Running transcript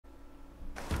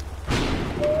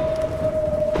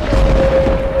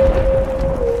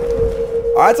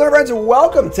Alright, so my friends,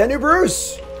 welcome. 10 New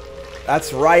Brews.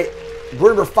 That's right. Brew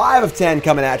number 5 of 10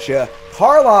 coming at you.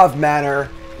 Karlov Manor.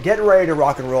 Getting ready to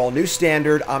rock and roll. New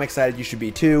standard. I'm excited. You should be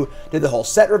too. Did the whole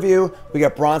set review. We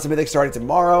got Bronze and Mythic starting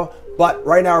tomorrow. But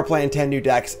right now we're playing 10 new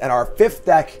decks. And our 5th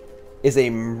deck is a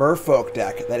Merfolk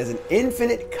deck. That is an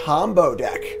infinite combo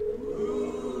deck.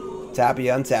 Tappy,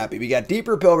 untappy. We got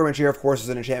Deeproot Pilgrimage here, of course, is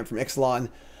an enchantment from Ixalan.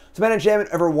 So an enchantment,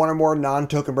 ever one or more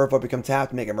non-token Merfolk become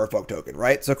tapped, make a Merfolk token,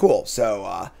 right? So cool.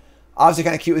 So obviously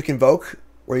kind of cute with Convoke,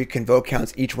 where you Convoke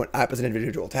counts each one up as an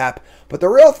individual tap. But the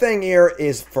real thing here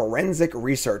is Forensic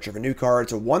Research of a new card.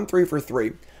 It's a 1/3 for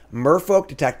 3, Merfolk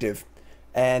Detective.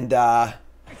 And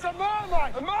it's a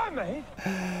mermaid! A mermaid?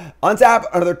 Untap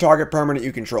another target permanent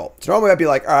you control. So normally I'd be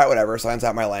like, alright, whatever, so I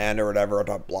untap my land or whatever,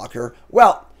 I'll block her.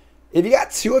 Well, if you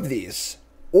got 2 of these,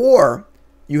 or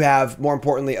you have, more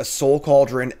importantly, a Soul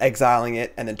Cauldron, exiling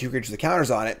it, and then 2 creatures with counters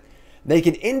on it, they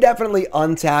can indefinitely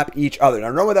untap each other.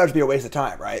 Now, normally that would be a waste of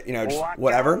time, right? You know, just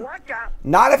whatever.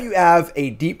 Not if you have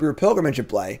a Deeproot Pilgrimage in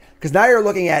play, because now you're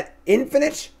looking at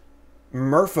infinite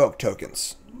Merfolk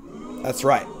tokens. That's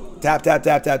right. Tap, tap,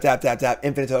 tap, tap, tap, tap, tap,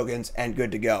 infinite tokens, and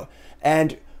good to go.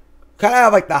 And kind of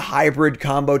have like the hybrid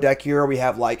combo deck here. We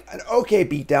have like an okay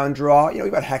beatdown draw. You know,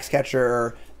 we've got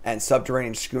Hexcatcher and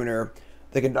Subterranean Schooner.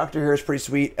 The Conductor here is pretty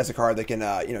sweet as a card that can,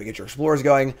 you know, get your Explorers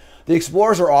going. The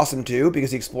Explorers are awesome too,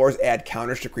 because the Explorers add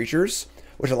counters to creatures,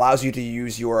 which allows you to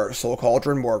use your Soul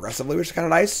Cauldron more aggressively, which is kind of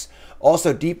nice.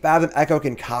 Also, Deep Fathom Echo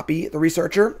can copy the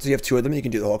Researcher, so you have 2 of them, you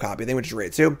can do the whole copy thing, which is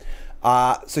great too.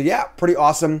 So yeah, pretty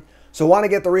awesome. So want to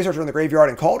get the Researcher in the graveyard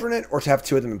and Cauldron it, or to have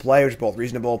 2 of them in play, which is both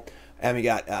reasonable. And we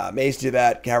got Maze to do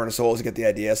that, Cavern of Souls to get the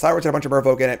idea. Sideboards have a bunch of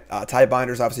Merfolk in it.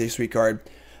 Tiebinder's obviously a sweet card.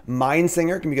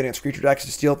 Mindsinger can be good against creature decks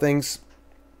to steal things.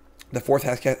 The 4th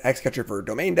Hexcatcher for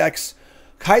domain decks.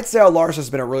 Kitesail Larsa has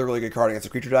been a really, really good card against the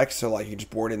creature decks. So like you can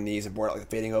just board in these and board out like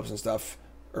the Fading Hopes and stuff,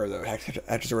 or the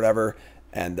Hexcatchers or whatever.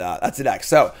 And that's the deck.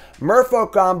 So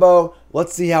Merfolk combo.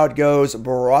 Let's see how it goes.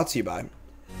 Brought to you by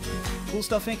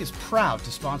CoolStuffInc is proud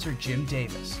to sponsor Jim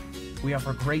Davis. We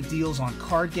offer great deals on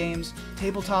card games,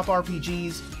 tabletop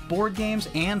RPGs, board games,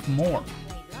 and more.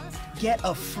 Get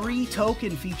a free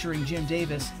token featuring Jim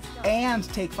Davis and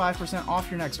take 5%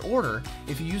 off your next order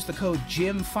if you use the code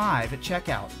JIM5 at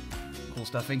checkout.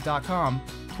 CoolStuffInc.com.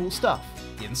 Cool stuff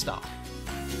in stock.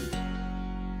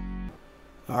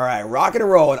 All right, rocking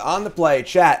and rolling on the play.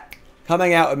 Chat,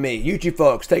 coming out with me. YouTube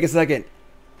folks, take a second.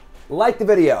 Like the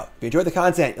video. If you enjoyed the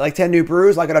content, you like 10 New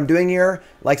Brews, like what I'm doing here,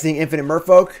 like seeing Infinite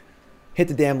Merfolk, hit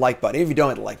the damn like button. Even if you don't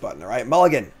hit the like button, all right?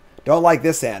 Mulligan, don't like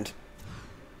this hand.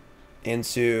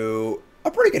 Into a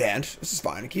pretty good hand. This is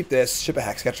fine. Keep this. Ship a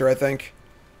Hexcatcher, I think.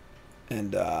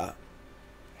 And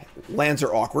lands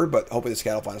are awkward, but hopefully the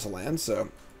scout will find us a land. So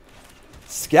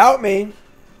scout me.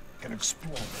 Can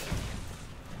explore.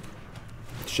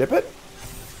 Ship it.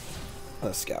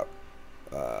 Let's scout.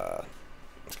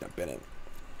 Just gonna bin it.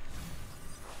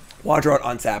 Want to draw an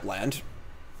untapped land.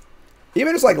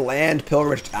 Even just like land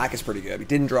pilgrimage attack is pretty good. We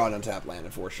didn't draw an untapped land,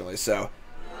 unfortunately. So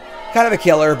kind of a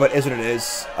killer, but is what it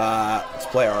is. Let's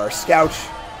play our scout.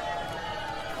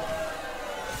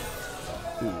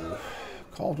 Ooh,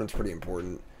 Cauldron's pretty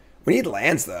important. We need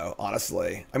lands, though,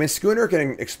 honestly. I mean, Schooner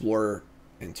can explore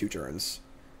in 2 turns.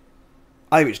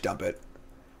 I think we just dump it.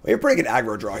 We have a pretty good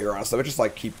aggro draw here, honestly. We just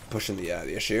like keep pushing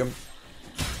the issue.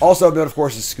 Also, note, of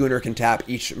course, is Schooner can tap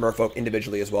each Merfolk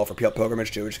individually as well for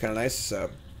Pilgrimage too, which is kind of nice. So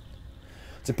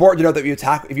it's important to note that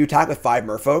if you attack with 5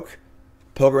 Merfolk,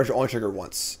 Pilgrimage will only trigger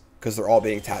once, because they're all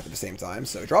being tapped at the same time.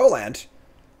 So draw a land.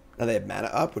 Now they have mana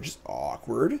up, which is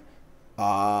awkward.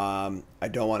 I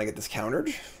don't want to get this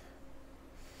countered.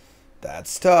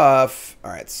 That's tough.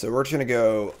 All right, so we're just going to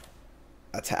go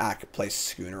attack, play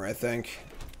Schooner, I think.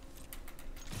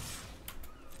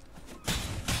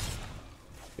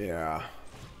 Yeah.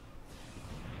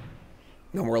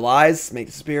 No more lies. Make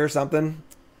a spear or something.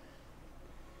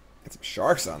 Get some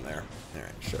sharks on there. All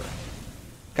right, sure.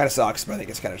 Kind of sucks, but I think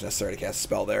it's kind of necessary to cast a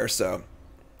spell there, so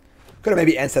could have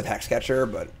maybe Enseth Hexcatcher,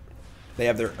 but they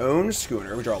have their own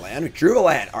Schooner. We draw a land. We drew a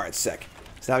land. All right, sick.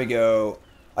 So now we go.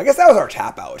 I guess that was our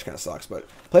tap out, which kind of sucks, but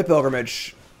play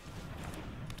Pilgrimage.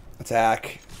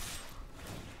 Attack.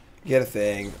 Get a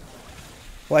thing.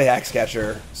 Play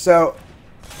Hexcatcher. So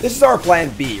this is our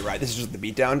plan B, right? This is just the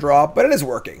beatdown draw, but it is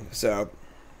working, so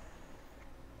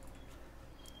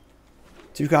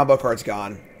 2 combo cards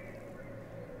gone.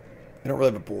 I don't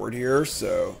really have a board here,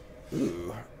 so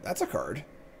ooh, that's a card.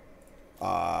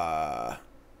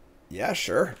 Yeah,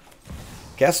 sure.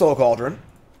 Cast Soul Cauldron.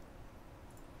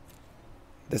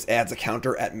 This adds a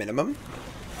counter at minimum.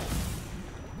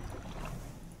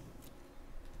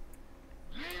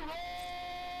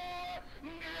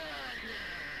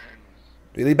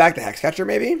 we lead back to Hexcatcher,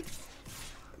 maybe?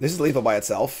 This is lethal by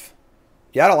itself.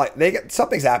 Yeah, I don't like...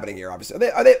 something's happening here,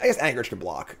 obviously. I guess Anchorage can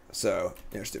block. So,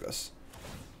 yeah, let's do this.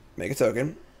 Make a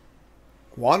token.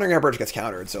 Wandering Emperor gets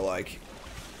countered, so, like...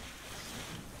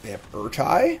 They have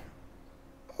Urtai?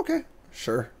 Okay,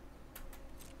 sure.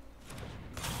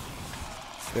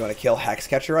 They want to kill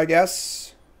Hexcatcher, I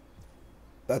guess.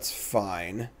 That's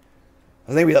fine.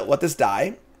 I think we let this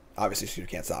die. Obviously, you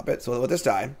can't stop it. So, we'll let this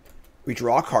die. We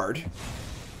draw a card.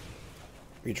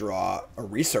 We draw a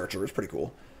Researcher. It's pretty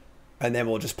cool. And then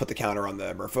we'll just put the counter on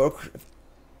the Merfolk.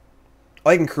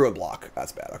 Oh, you can crew and block.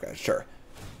 That's bad. Okay, sure.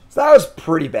 So that was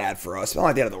pretty bad for us. Not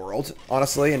like the end of the world,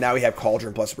 honestly. And now we have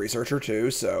Cauldron plus Researcher, too.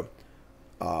 So,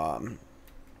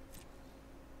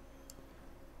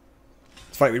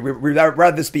 it's funny. We'd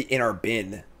rather this be in our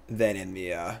bin than in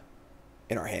the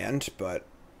in our hand. But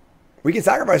we can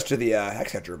sacrifice to the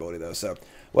Hexcatcher ability, though. So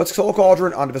let's Soul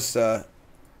Cauldron onto this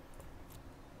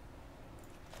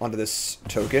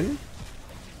token.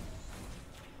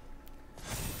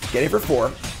 Get it for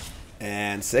 4.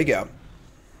 And say go.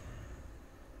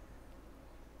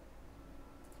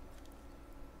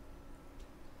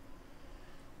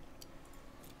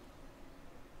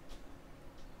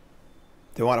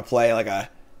 Do you want to play like a,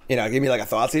 give me like a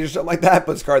Thoughtseize or something like that?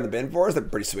 Put this card in the bin for us. That'd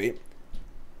be pretty sweet.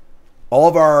 All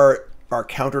of our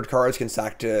countered cards can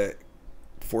stack to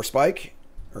Force Spike.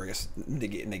 Or I guess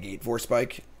negate Force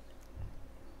Spike.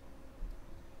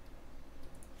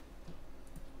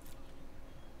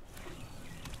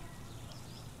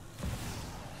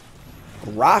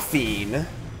 Raffine.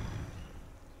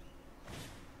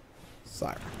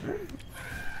 Siren.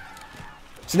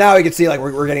 So now we can see like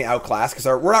we're getting outclassed because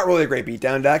we're not really a great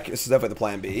beatdown deck. This is definitely the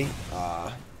plan B.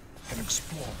 An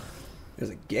explorer.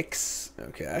 There's a Gix.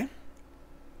 Okay.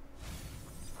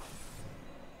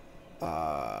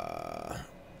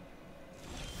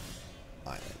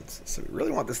 Islands. So we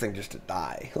really want this thing just to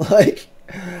die. Like,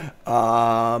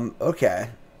 okay.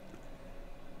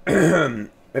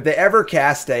 If they ever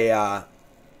cast a,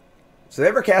 so they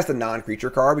ever cast a non-creature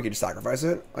card, we could just sacrifice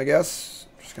it, I guess.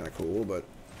 Which is kind of cool, but.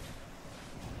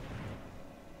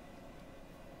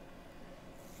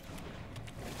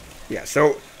 Yeah,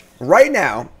 so right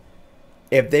now,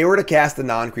 if they were to cast a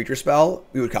non-creature spell,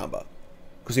 we would combo.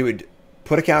 Because we would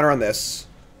put a counter on this,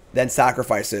 then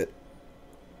sacrifice it.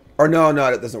 Or no,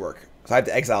 it doesn't work. Because I have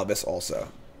to exile this also.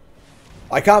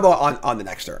 I combo on the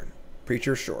next turn.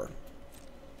 Preacher, sure.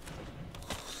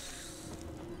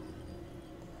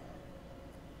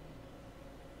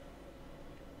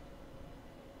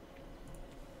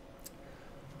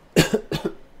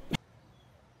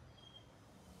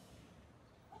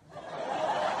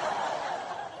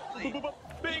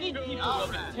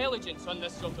 Intelligence on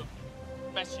this sort of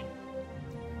mission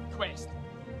quest.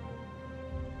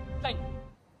 Thank you.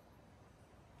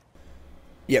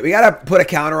 Yeah, we gotta put a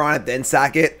counter on it, then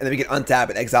sack it, and then we can untap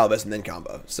it, exile this, and then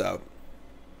combo. So,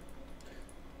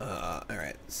 all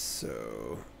right.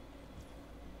 So,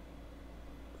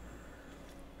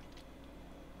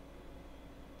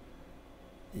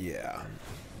 yeah.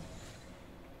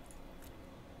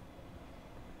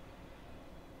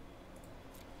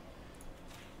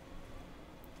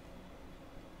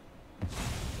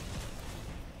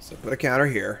 So put a counter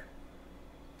here.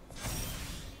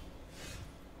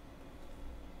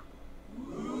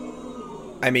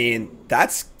 I mean,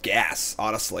 that's gas,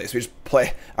 honestly. So we just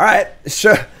play. All right,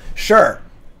 sure.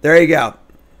 There you go.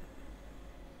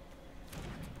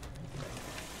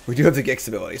 We do have the Gix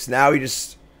ability. So now we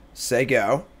just say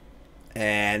go.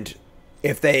 And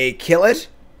if they kill it,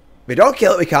 if they don't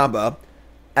kill it, we combo.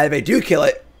 And if they do kill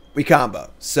it, we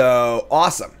combo. So,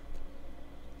 awesome.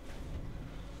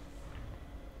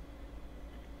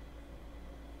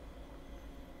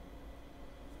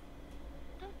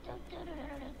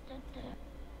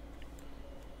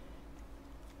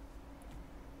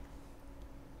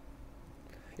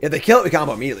 If they kill it, we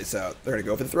combo immediately, so they're going to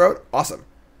go for the throat. Awesome.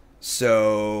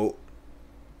 So,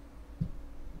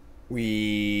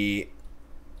 we...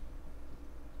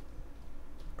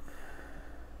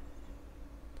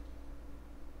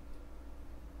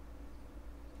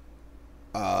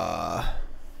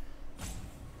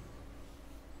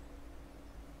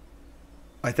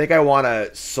 I think I want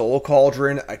to Soul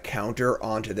Cauldron a counter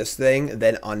onto this thing,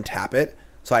 then untap it.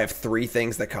 So I have 3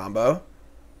 things that combo.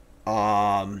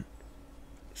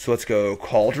 So let's go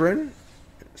Cauldron.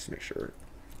 Let's make sure.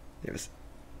 It was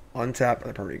untap on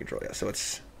the permanent control. Yeah, so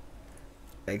it's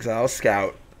Exile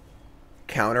Scout,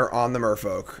 counter on the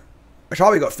Merfolk. I should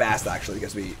probably go fast actually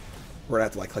because we're gonna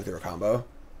have to like click through a combo.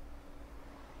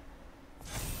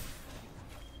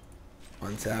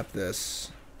 Untap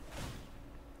this.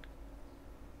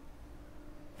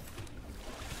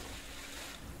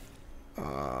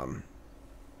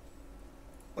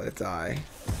 Let it die.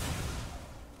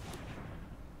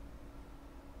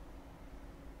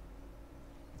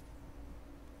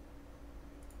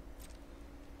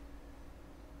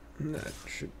 That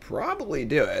should probably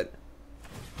do it.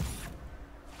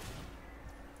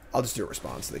 I'll just do a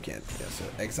response so they can't. Yeah, so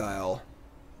exile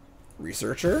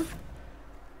researcher.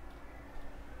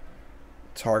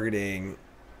 Targeting.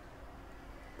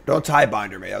 Don't tie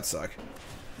binder me, that'd suck.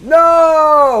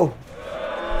 No!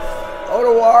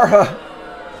 Otawara.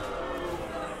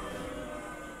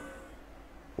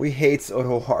 We hate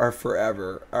Otawara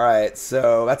forever. Alright,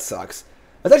 so that sucks.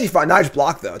 That's actually fine. Now I just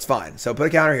block though, it's fine. So put a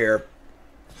counter here.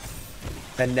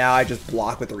 And now I just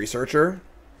block with the researcher.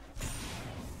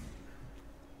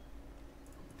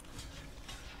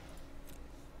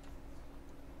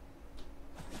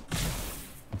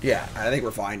 Yeah, I think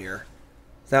we're fine here.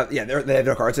 So, yeah, they have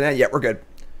no cards in it. Yeah, we're good.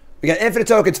 We got infinite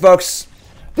tokens, folks.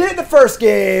 Did the first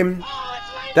game.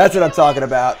 That's what I'm talking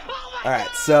about. All right,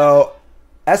 so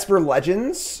Esper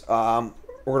Legends. We're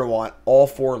gonna want all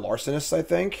 4 Larcenists, I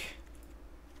think,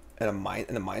 and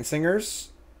the Mind Singers.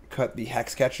 Cut the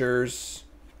Hex Catchers.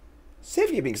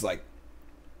 Safekeeping's like,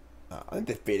 I think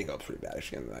the fading up's pretty bad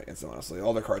actually against them, honestly.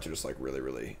 All their cards are just like really,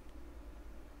 really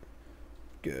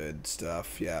good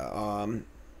stuff. Yeah.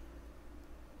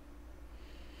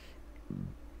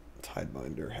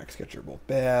 Tidebinder, Hexcatcher, both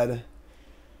bad.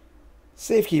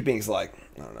 Safekeeping's like,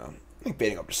 I don't know. I think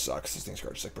baiting up just sucks. This thing's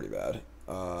cards just like pretty bad.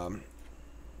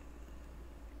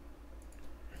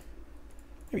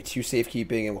 Maybe 2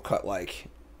 safekeeping and we'll cut like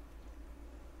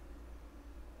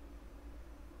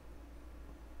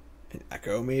an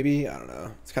Echo, maybe? I don't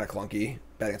know. It's kind of clunky.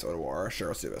 Bad against Otawara. Sure,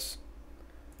 let's do this.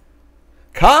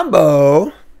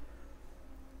 Combo!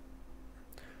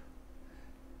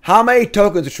 How many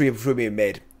tokens should be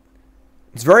made?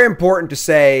 It's very important to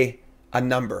say a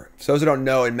number. For those who don't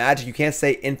know, in Magic, you can't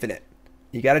say infinite.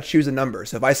 You got to choose a number.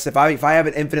 So if I have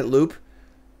an infinite loop,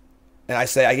 and I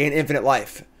say I gain infinite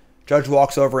life, Judge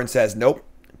walks over and says, nope,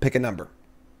 pick a number.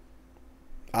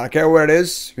 I don't care what it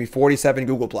is. It could be 47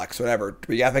 Googleplex, whatever. But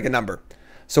you got to pick a number.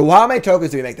 So how many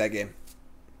tokens do we make that game?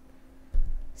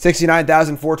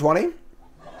 69,420?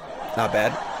 Not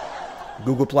bad.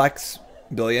 Googleplex,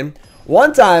 billion.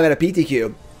 One time at a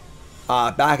PTQ,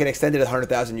 back in Extended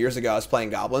 100,000 years ago, I was playing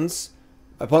Goblins.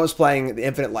 My opponent was playing the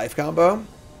Infinite Life combo,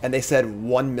 and they said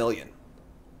 1 million.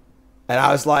 And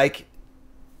I was like,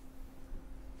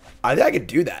 I think I could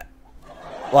do that.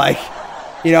 Like,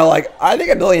 you know, like, I think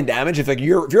 1 million damage, if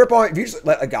your opponent, if you just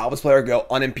let a Goblins player go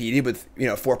unimpeded with,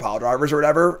 4 pile drivers or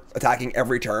whatever, attacking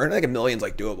every turn, I think 1 million's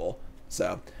like doable.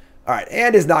 So, alright,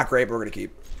 and is not great, but we're gonna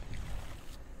keep.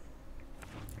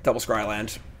 Double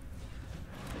Scryland.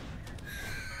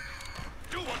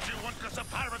 Do what you want, 'cause a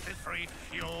pirate is free.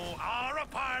 You are a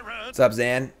pirate. What's up,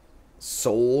 Zan?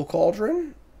 Soul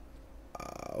Cauldron?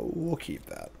 We'll keep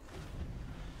that.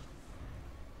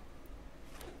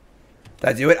 Did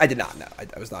I do it? I did not. No,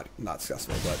 I was not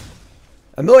successful, but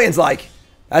 1 million's like,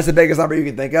 that's the biggest number you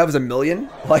can think of is 1 million.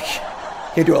 Like,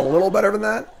 can you do a little better than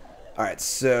that? All right,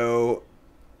 so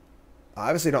I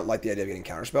obviously don't like the idea of getting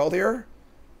counterspelled here.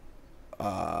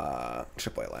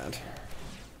 Should play land.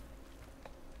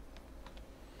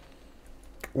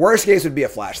 Worst case would be a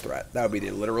flash threat. That would be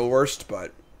the literal worst,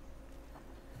 but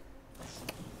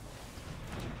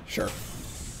sure.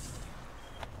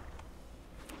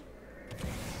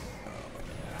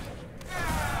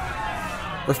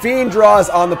 Rafine draws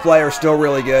on the play are still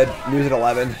really good. News at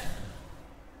 11.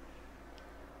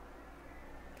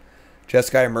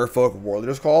 Jeskai Merfolk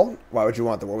Warlorder's Call. Why would you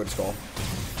want the Warlorder's Call?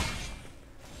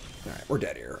 Alright, we're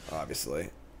dead here,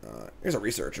 obviously. Here's a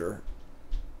researcher.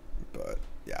 But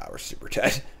yeah, we're super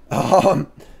dead. Don't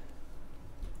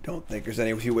think there's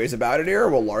any two ways about it here.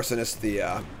 We'll Larcenist the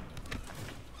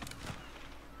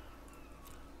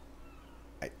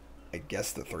I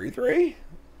guess the 3/3?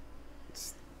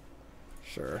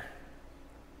 Sure.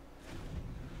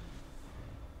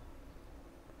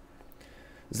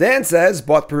 Zan says,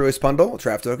 bought the Peru's bundle,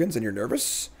 draft tokens, and you're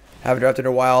nervous. Haven't drafted in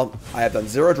a while. I have done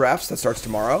 0 drafts. That starts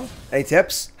tomorrow. Any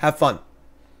tips? Have fun.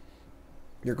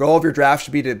 Your goal of your draft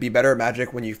should be to be better at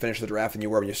Magic when you finish the draft than you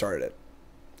were when you started it.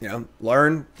 You know,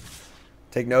 learn,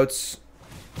 take notes,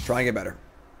 try and get better.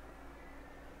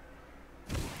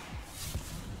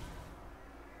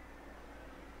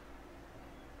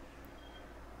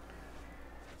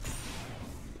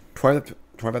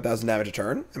 $25,000 damage a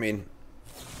turn? I mean,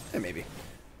 yeah, maybe.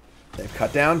 They've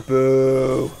cut down.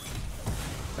 Boo.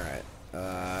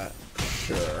 Alright.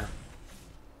 Sure.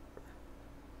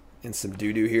 And some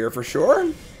doo-doo here for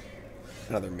sure.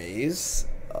 Another maze.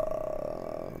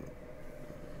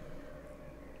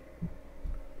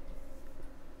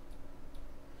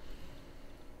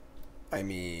 I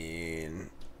mean,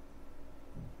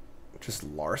 just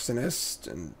larcenist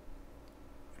and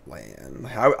land.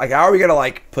 How are we gonna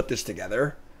like put this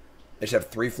together? They should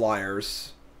have 3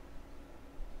 flyers.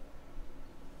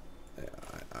 Yeah,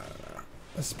 I don't know.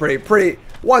 This is pretty. 1-2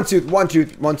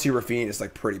 Rafine is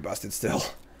like pretty busted still.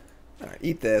 All right,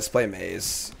 eat this. Play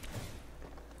maze.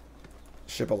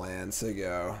 Ship a land. So you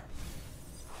go.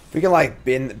 If we can like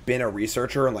bin a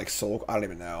researcher and like soul. I don't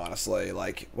even know honestly.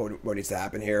 Like what needs to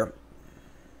happen here.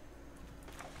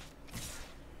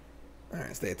 All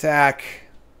right, so they attack.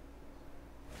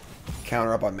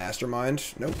 Counter up on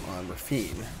Mastermind. Nope, on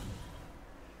Rafine.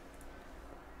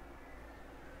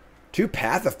 2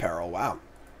 Path of Peril. Wow.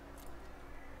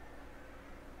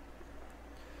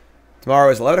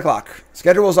 Tomorrow is 11 o'clock.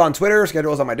 Schedule's on Twitter.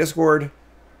 Schedule's on my Discord.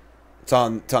 It's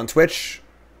on Twitch.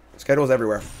 Schedule's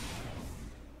everywhere.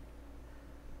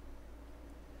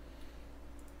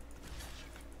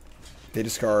 They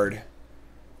discard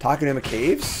Takanuma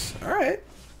Caves. All right.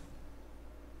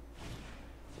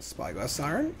 Spyglass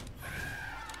Siren.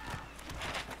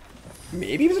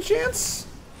 Maybe there's a chance.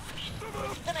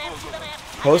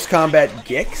 Post-combat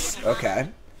Gix. Okay.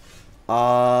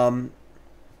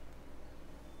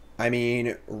 I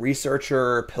mean,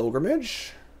 Researcher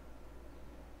Pilgrimage.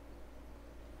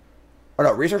 Oh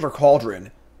no, Researcher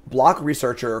Cauldron. Block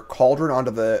Researcher, Cauldron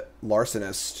onto the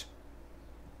Larcenist.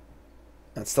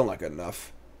 That's still not good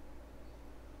enough.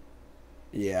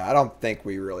 Yeah, I don't think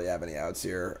we really have any outs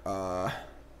here. Alright,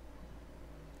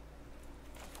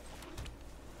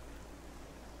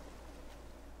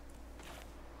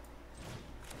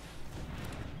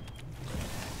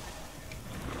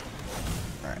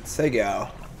 say go.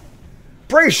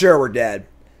 Pretty sure we're dead.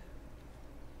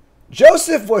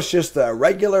 Joseph was just a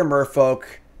regular merfolk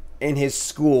in his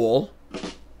school.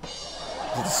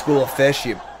 The School of Fish.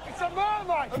 You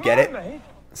get it?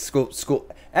 School.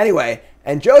 Anyway,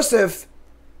 and Joseph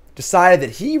decided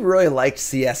that he really liked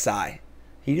CSI.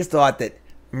 He just thought that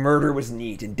murder was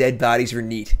neat and dead bodies were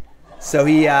neat. So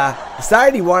he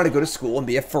decided he wanted to go to school and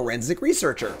be a forensic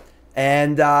researcher.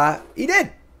 And he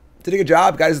did. Did a good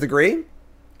job, got his degree.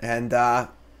 And now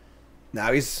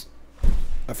he's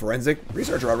a forensic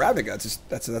researcher on Ravnica. It's just,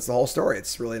 that's the whole story.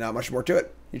 It's really not much more to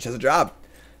it. He just has a job.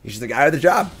 He's just the guy with the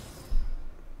job.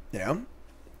 You know?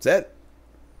 That's it.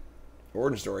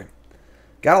 Origin story.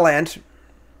 Gotta land.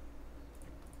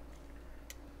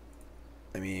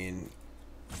 I mean,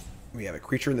 we have a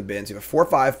creature in the bins. You have a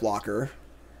 4/5 blocker.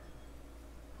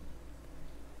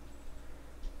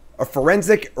 A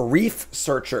forensic reef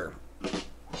searcher. It's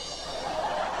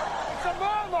a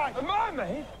mermaid! A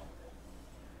mermaid?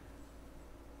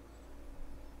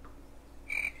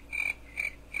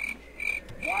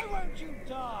 Why won't you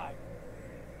die?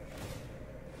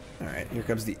 Alright, here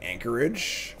comes the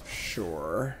anchorage.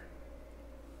 Sure.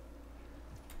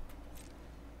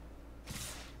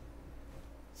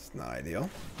 It's not ideal.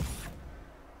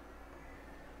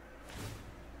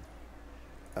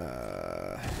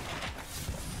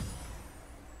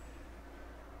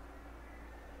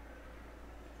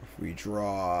 If we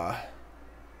draw...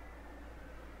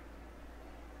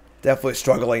 Definitely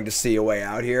struggling to see a way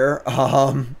out here.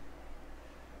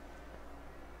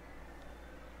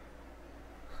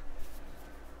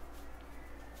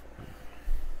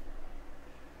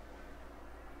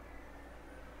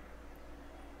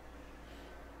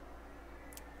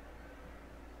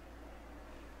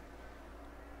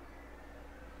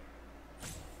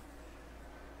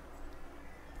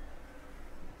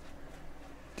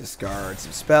 Discard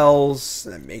some spells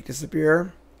and then make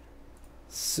disappear.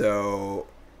 So,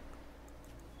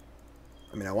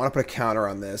 I mean, I want to put a counter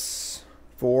on this.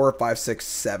 4, 5, 6,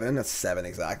 7. That's 7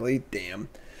 exactly. Damn.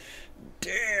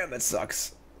 Damn, that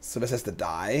sucks. So this has to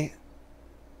die.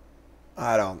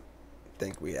 I don't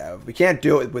think we have. We can't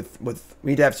do it with we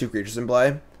need to have 2 creatures in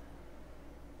play.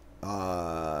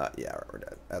 Yeah, we're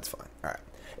dead. That's fine. Alright.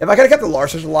 If I could have kept the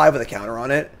Larcers alive with a counter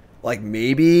on it, like,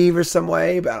 maybe for some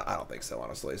way, but I don't think so,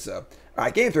 honestly. So,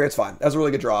 alright, game 3, it's fine. That was a really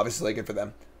good draw, obviously. Good for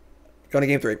them. Going to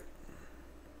game 3.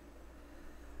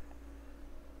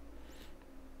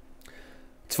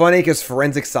 It's funny because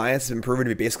forensic science has been proven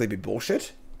to basically be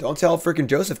bullshit. Don't tell freaking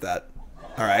Joseph that.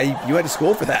 Alright, you went to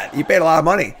school for that. You paid a lot of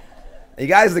money. You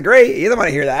guys are great. He doesn't want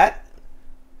to hear that.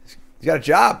 He's got a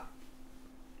job.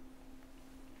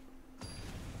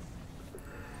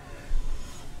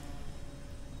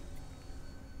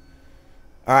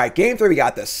 All right, game 3, we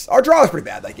got this. Our draw was pretty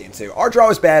bad that game, too. Our draw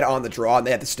was bad on the draw, and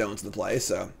they had the stones in the play,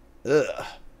 so... Ugh.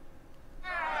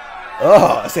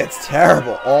 Oh, that's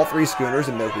terrible. All 3 schooners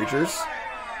and no creatures.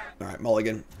 All right,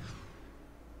 mulligan.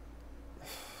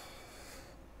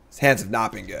 His hands have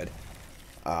not been good.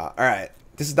 All right,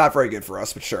 This is not very good for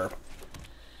us, but sure.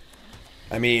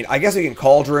 I mean, I guess we can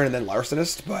Cauldron and then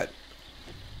Larcenist, but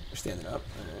we're standing up.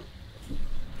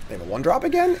 They have a 1-drop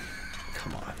again?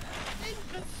 Come on.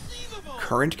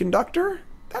 Current Conductor?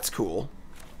 That's cool.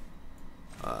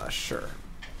 Sure.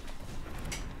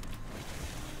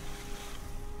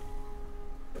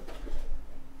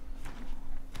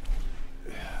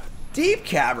 Deep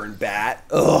Cavern Bat.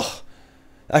 Ugh.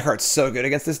 That card's so good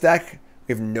against this deck.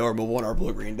 We have no removal in our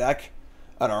blue-green deck.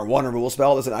 And our 1 removal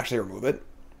spell doesn't actually remove it.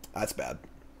 That's bad.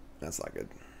 That's not good.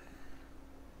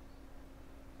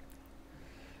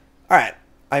 Alright.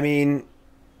 I mean,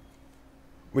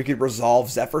 we could resolve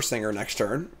Zephyr Singer next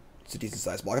turn. It's a decent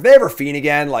sized block. If they ever Fiend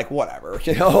again, like, whatever.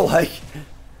 You know, like...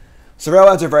 Surveil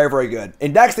lands are very, very good.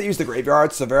 In decks that use the graveyard,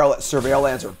 Surveil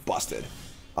lands are busted.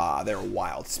 They're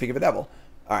wild. Speak of a devil.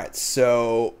 Alright,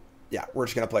 so... Yeah, we're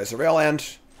just going to play a Surveil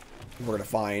land. We're going to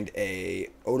find a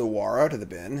Odawara to the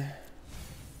bin.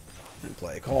 And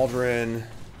play Cauldron.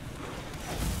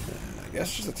 And I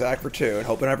guess just attack for 2 and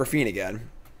hope I never Fiend again.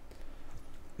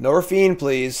 No Fiend,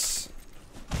 please.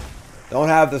 Don't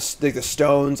have the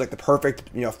stones, like the perfect,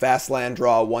 you know, fast land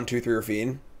draw 1, 2, 3 or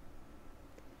Fiend.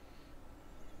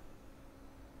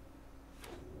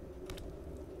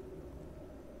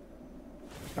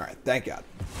 Alright, thank God.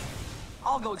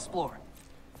 I'll go explore.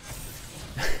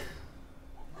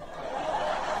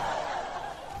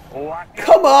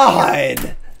 Come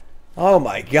on! Oh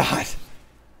my God.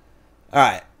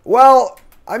 Alright. Well,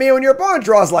 I mean, when your opponent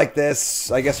draws like this,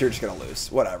 I guess you're just going to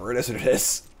lose. Whatever. It is what it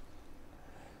is.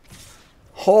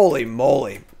 Holy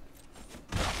moly.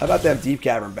 How about them Deep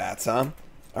Cavern Bats, huh?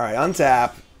 Alright,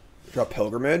 untap. Draw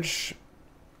Pilgrimage.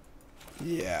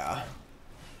 Yeah.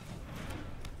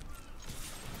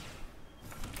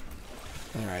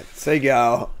 Alright, say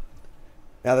go.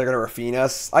 Now they're going to Rafine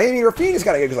us. I mean, Rafine is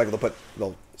kind of good because like, they'll put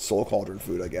the Soul Cauldron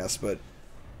food, I guess, but...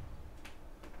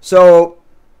 So,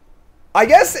 I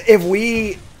guess if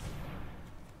we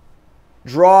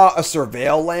draw a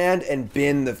Surveil land and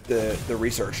bin the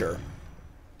Researcher,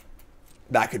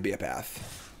 that could be a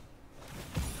path.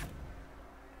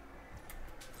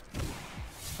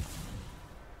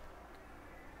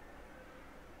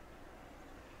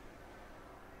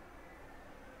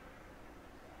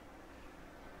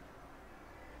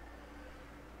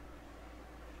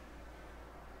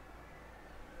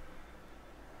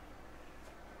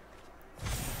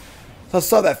 So I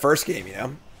saw that first game, you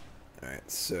know? Alright,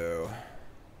 so...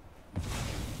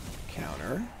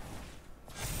 Counter.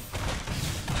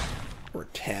 We're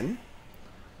 10.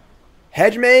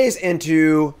 Hedge Maze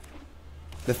into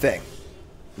the thing.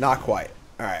 Not quite.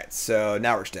 Alright, so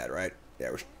now we're just dead, right?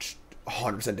 Yeah, we're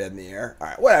 100% dead in the air.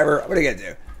 Alright, whatever. What are you gonna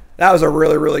do? That was a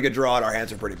really, really good draw, and our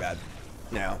hands are pretty bad.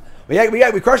 You know?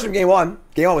 We crushed him game 1.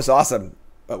 Game 1 was awesome.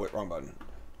 Oh, wait, wrong button.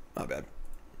 Not bad.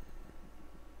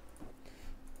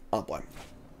 I'll blame.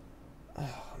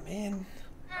 Oh, man.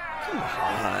 Come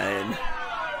on.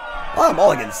 Oh,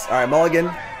 mulligans. All right, mulligan.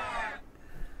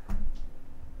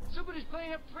 Somebody's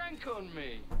playing a prank on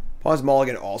me. Pause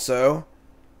mulligan also.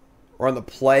 We're on the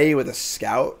play with a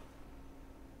scout.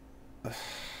 All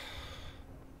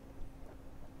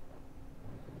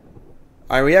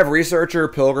right, we have Researcher,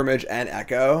 Pilgrimage, and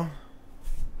Echo.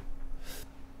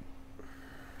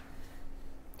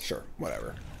 Sure,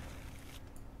 whatever.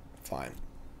 Fine.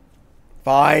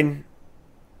 Fine.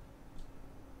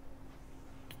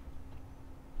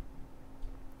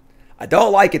 I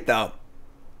don't like it, though.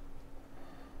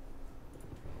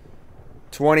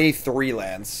 23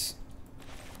 lands.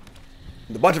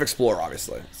 A bunch of Explorer,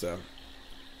 obviously. So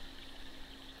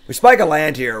we spike a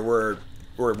land here. We're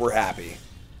happy.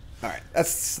 All right,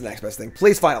 that's the next best thing.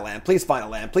 Please find a land. Please find a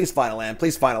land. Please find a land.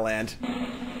 Please find a land.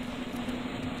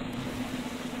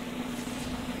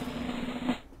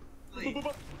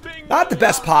 Not the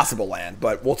best possible land,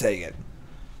 but we'll take it.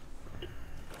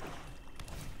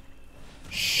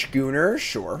 Schooner,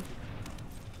 sure.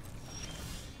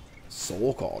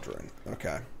 Soul Cauldron,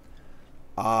 okay.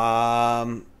 I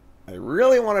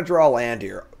really want to draw land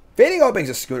here. Fading Openings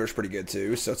of Schooner is pretty good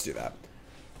too, so let's do that.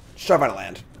 Let's try to find a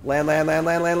land. Land.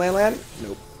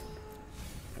 Nope.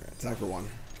 Alright, attack for 1.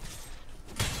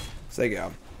 So they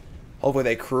go. Hopefully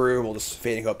they crew. We'll just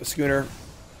Fading Hope the Schooner.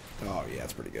 Oh yeah,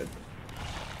 that's pretty good.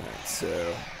 Alright,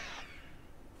 so...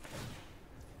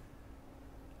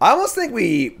 I almost think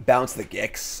we bounce the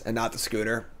Gix and not the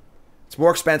Schooner. It's more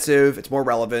expensive. It's more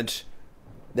relevant.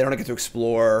 They don't get to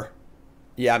explore.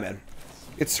 Yeah, man.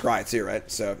 It's Scry too, right?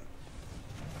 So...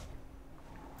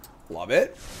 Love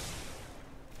it.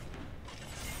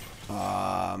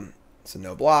 So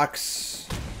no blocks.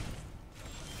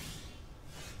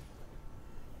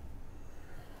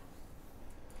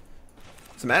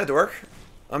 Some mana to work.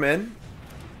 I'm in.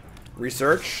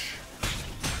 Research.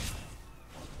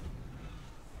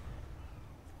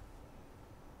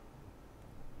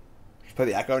 Just play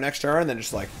the Echo next turn, and then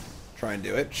just like try and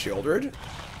do it. Shieldred.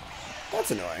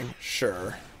 That's annoying.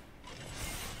 Sure.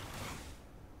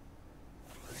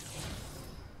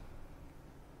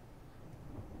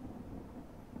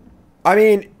 I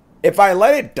mean, if I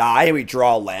let it die and we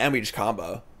draw a land, we just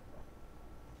combo.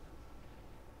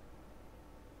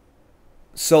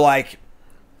 So, like,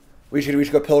 we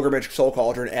should go Pilgrimage, Soul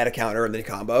Cauldron, add a counter, and then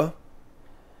combo.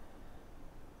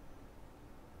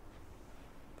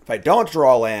 If I don't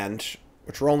draw a land,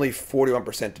 which we're only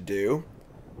 41% to do,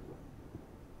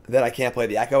 then I can't play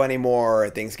the Echo anymore,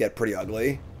 and things get pretty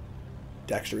ugly.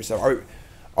 Dexter, so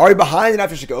are we behind enough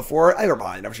just to go for it? I think we're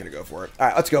behind enough just to go for it. All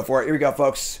right, let's go for it. Here we go,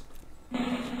 folks.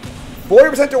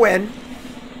 40% to win.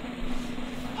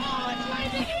 Oh, it's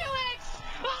raining Helix!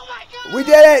 Oh my god! We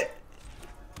did it!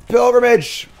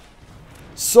 Pilgrimage.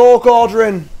 Soul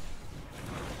Cauldron.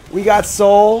 We got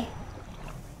Soul.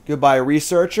 Goodbye,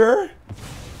 Researcher.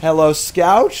 Hello,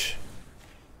 Scout.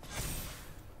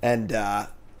 And,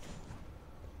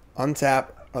 untap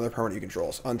other permanent you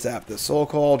controls. Untap the Soul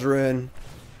Cauldron.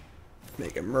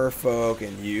 Make a Merfolk.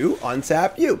 And you.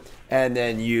 Untap you. And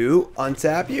then you.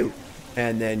 Untap you.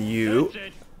 And then you. That's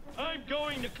it. I'm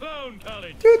going to clone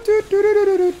college. Think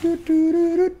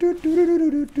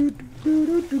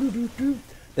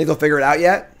they'll figure it out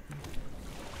yet?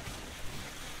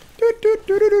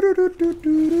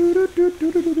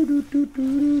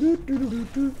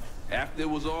 After it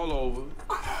was all over,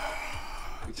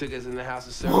 he took us in the house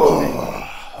of service.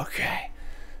 Okay.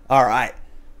 All right.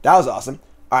 That was awesome.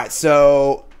 All right.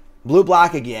 So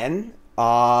blue-black again.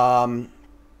 I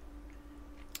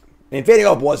mean, Fading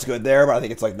Hope was good there, but I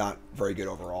think it's like not very good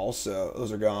overall. So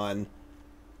those are gone.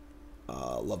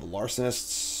 Love the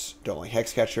Larcenists. Don't like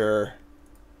Hexcatcher.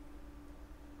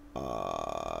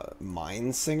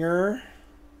 Mind Singer.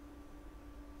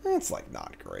 It's like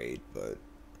not great, but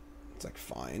it's like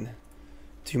fine.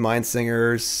 2 Mind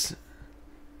Singers.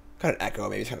 Got an Echo.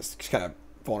 Maybe it's kind of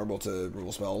vulnerable to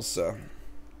removal spells. So,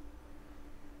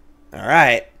 all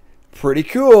right, pretty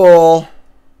cool.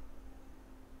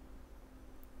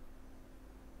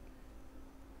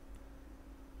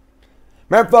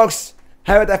 Remember, folks,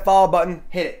 have it that follow button,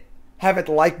 hit it. Have it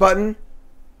the like button,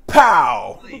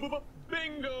 pow!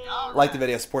 Bingo! Like the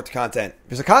video, support the content. If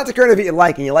there's a content creator that you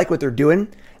like and you like what they're doing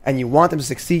and you want them to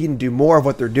succeed and do more of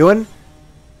what they're doing,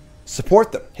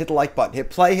 support them. Hit the like button. Hit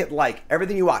play, hit like.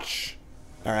 Everything you watch.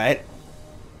 All right?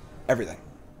 Everything.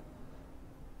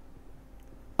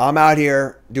 I'm out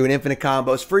here doing infinite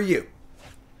combos for you.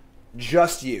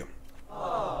 Just you.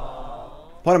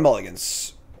 Pun of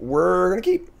mulligans. We're going to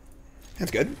keep. That's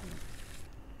good.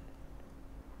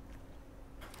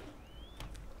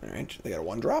 Alright, they got a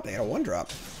 1-drop. They got a 1-drop.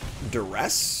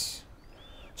 Duress.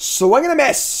 Swing and a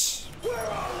miss.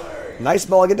 Nice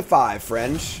mulligan to 5,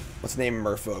 friend. Let's name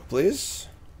Merfolk, please.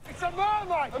 It's a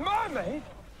mermaid! A mermaid?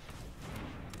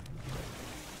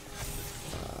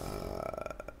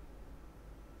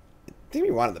 I think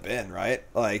we wanted the bin, right?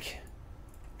 Like,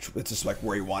 it's just like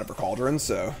where you want it for Cauldron,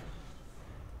 so.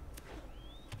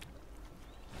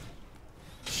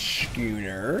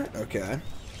 Schooner, okay.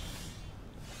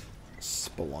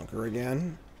 Spelunker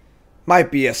again.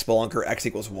 Might be a Spelunker X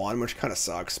equals 1, which kind of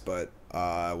sucks, but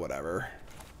whatever.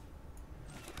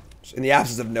 In the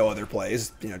absence of no other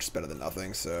plays, you know, just better than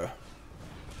nothing, so.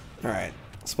 Alright.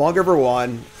 Spelunker for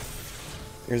 1.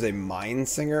 Here's a Mind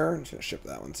Singer. I'm just going to ship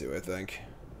that one too, I think.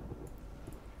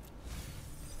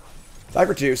 5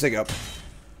 for 2, sig up.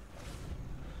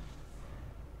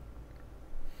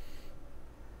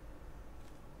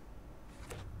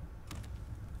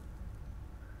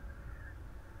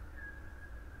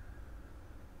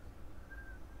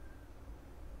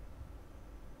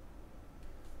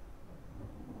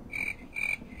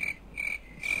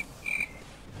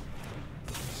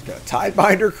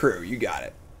 Tidebinder Crew, you got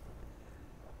it.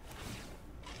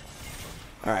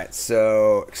 Alright,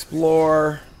 so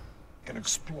explore. Can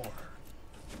explore.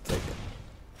 Take it.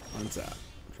 Untap.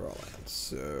 Draw land.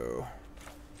 So,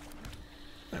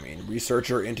 I mean,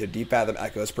 Researcher into Deep Fathom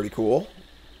Echo is pretty cool.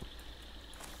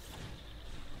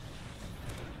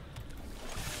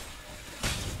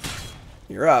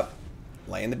 You're up.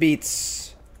 Laying the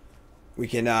beats. We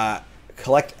can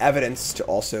collect evidence to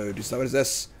also do stuff. What is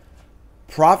this?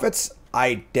 Prophet's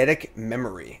Eidetic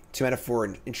Memory. 2 mana for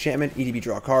an enchantment. EDB,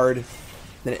 draw a card.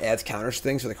 Then it adds counters to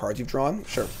things for the cards you've drawn.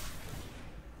 Sure.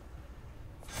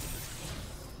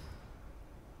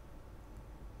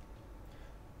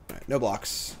 Alright, no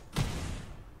blocks.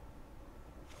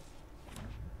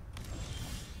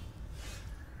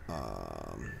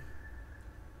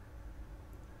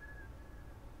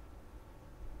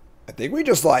 I think we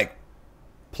just like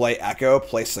play Echo,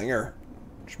 play Singer,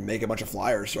 just make a bunch of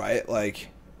flyers, right? Like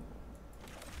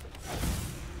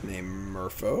name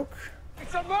Merfolk.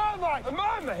 It's a mermaid! A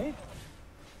mermaid?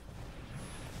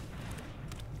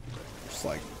 Just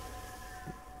like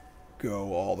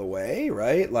go all the way,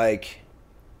 right? Like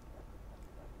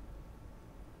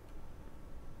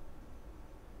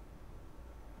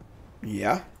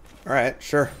yeah. All right,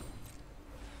 sure.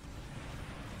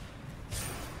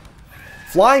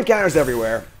 Flying counters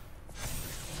everywhere.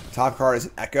 Top card is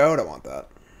an Echo. I don't want that.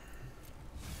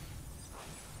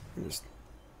 Just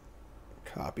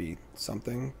copy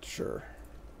something. Sure.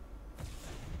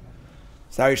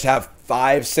 So now we just have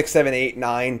 5, 6, 7, 8,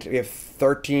 9. We have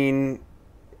 13.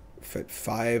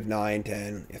 5, 9,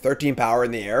 10. 13 power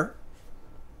in the air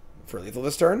for lethal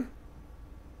this turn.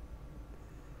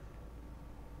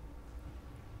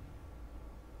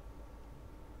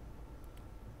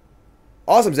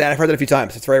 Awesome, Zan. I've heard that a few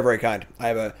times. It's very, very kind. I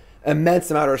have an immense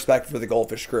amount of respect for the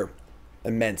Goldfish crew.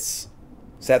 Immense.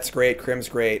 Seth's great. Krim's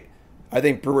great. I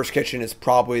think Brewer's Kitchen is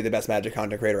probably the best Magic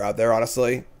content creator out there,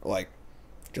 honestly. Like,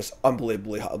 just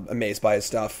unbelievably amazed by his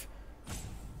stuff.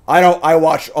 I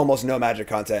watch almost no Magic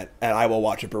content, and I will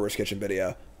watch a Brewer's Kitchen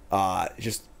video.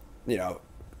 Just, you know,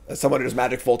 as someone who does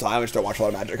Magic full-time, I just don't watch a lot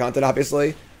of Magic content,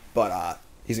 obviously. But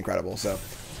he's incredible, so...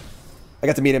 I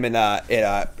got to meet him in at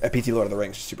PT Lord of the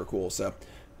Rings. Super cool. So, all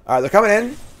right, they're coming in.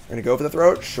 They're gonna go for the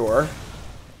throat. Sure.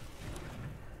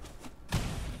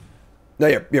 No,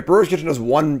 your Brewer's Kitchen does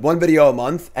one video a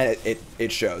month, and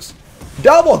it shows.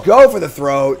 Double go for the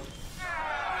throat.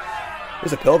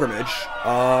 Here's a pilgrimage.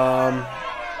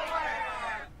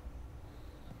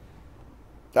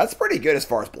 That's pretty good as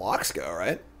far as blocks go,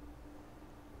 right?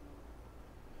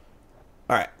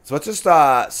 All right, so let's just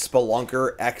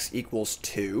Spelunker X equals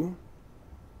 2.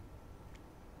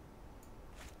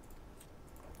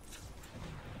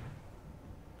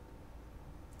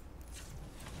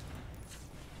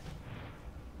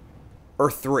 Or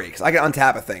 3, because I can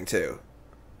untap a thing too.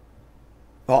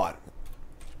 Hold on.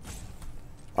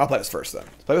 I'll play this first then.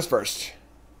 Let's play this first.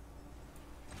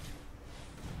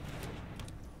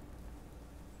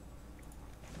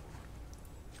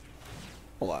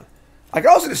 Hold on. I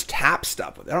can also just tap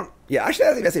stuff with it. I don't. Yeah, actually,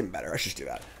 I think that's even better. I should just do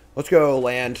that. Let's go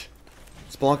land.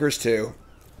 Spelunkers 2.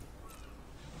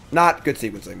 Not good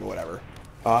sequencing, but whatever.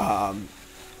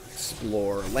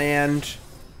 Explore land.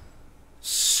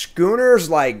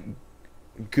 Schooner's like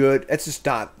good. It's just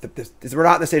not. We're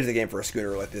not in the stage of the game for a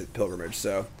schooner like the Pilgrimage.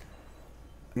 So,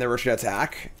 and then we're just gonna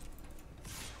attack.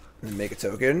 And then make a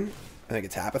token. I think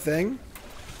tap a thing.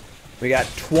 We got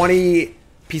 20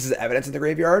 pieces of evidence in the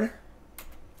graveyard.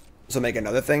 So make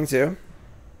another thing too.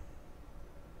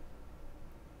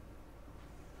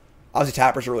 Obviously,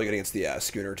 tappers are really good against the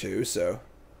schooner too. So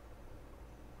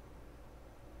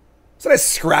it's a nice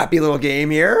scrappy little game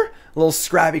here. A little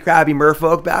scrappy, crabby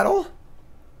Merfolk battle.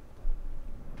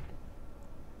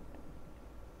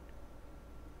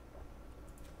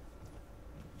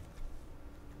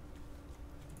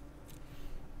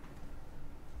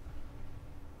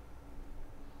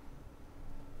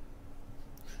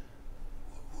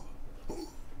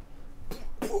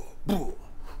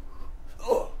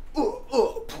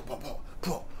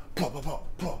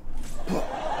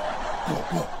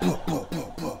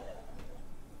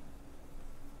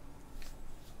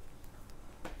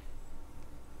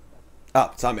 Oh,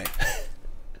 it's on me.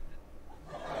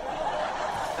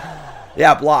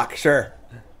 Yeah, block, sure.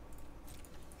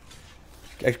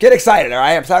 Get excited, all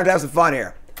right? I'm starting to have some fun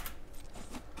here.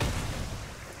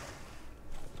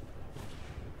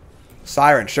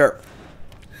 Siren, sure.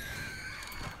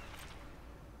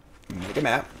 Make a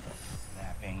map.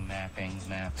 Mapping.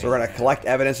 So we're going to collect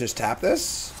evidence, just tap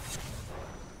this.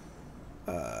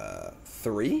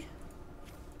 3.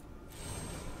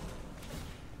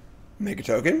 Make a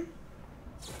token.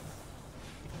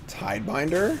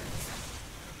 Tidebinder.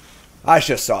 I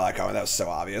just saw that coming. That was so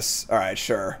obvious. All right,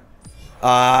 sure.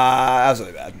 That was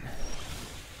really bad.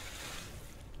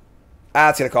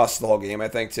 That's going to cost us the whole game, I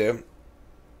think, too.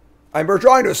 I mean, we're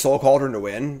drawing to a Soul Cauldron to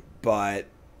win, but...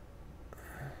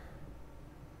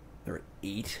 There were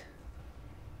 8.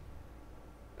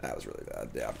 That was really bad,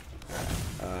 yeah.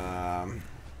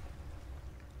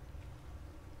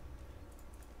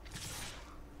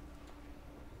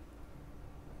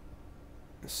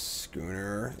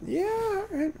 Schooner. Yeah,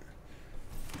 alright.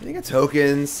 I think it's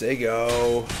tokens. Say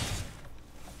go.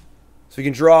 So we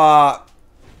can draw...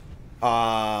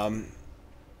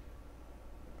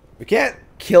 we can't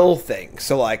kill things.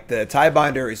 So, like, the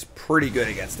Tiebinder is pretty good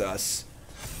against us.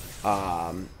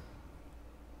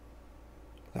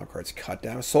 Now cards cut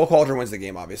down. Soul Cauldron wins the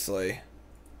game, obviously.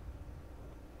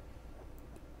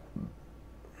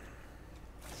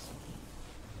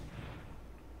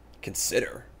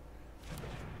 Consider.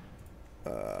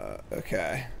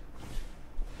 Okay.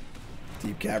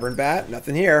 Deep Cavern Bat.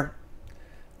 Nothing here.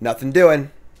 Nothing doing.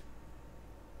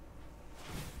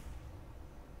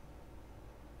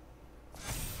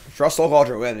 Trust Soul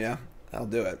Cauldron win, yeah. I'll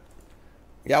do it.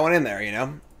 We got one in there, you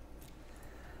know.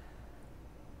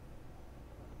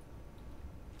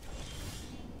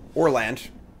 Or land.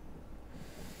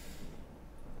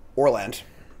 Or land.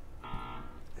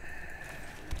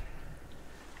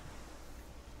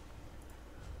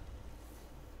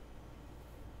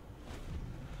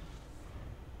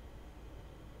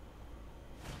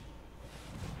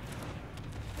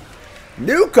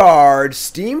 New card,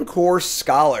 Steam Core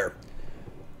Scholar.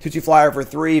 2/2 flyer for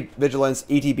 3, vigilance,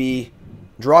 ETB.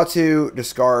 Draw 2,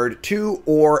 discard 2,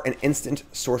 or an instant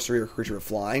sorcery or creature with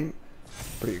flying.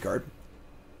 Pretty good card.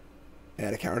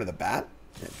 Add a counter to the bat.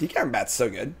 Yeah, Deep Bat's so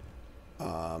good.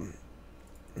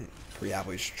 Pretty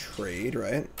happily trade,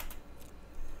 right?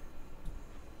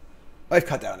 I've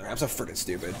cut down on there. I'm so freaking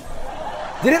stupid.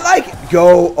 Did it like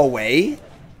go away?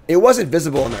 It wasn't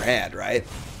visible in their hand, right?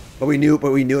 But we knew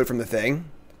it from the thing.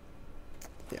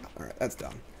 Yeah, all right, that's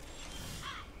dumb.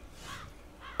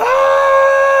 Ah!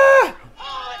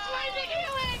 Oh, it's Lightning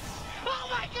Helix! Oh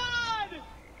my god!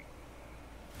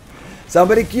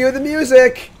 Somebody cue the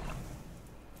music.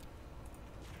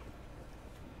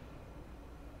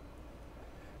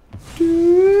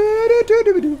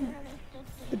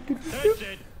 That's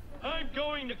it. I'm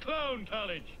going to clown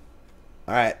college.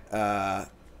 All right,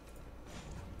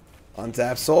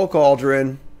 untap Soul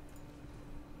Cauldron.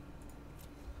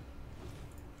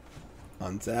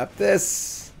 Untap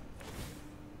this.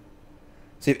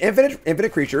 So you have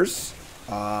infinite creatures,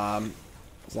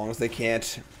 as long as they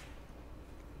can't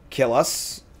kill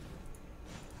us.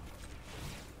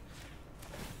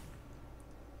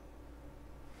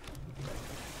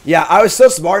 Yeah, I was so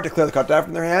smart to clear the cut down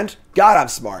from their hand. God, I'm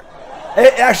smart.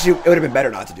 Actually, it would have been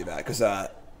better not to do that because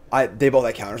they both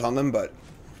had counters on them, but.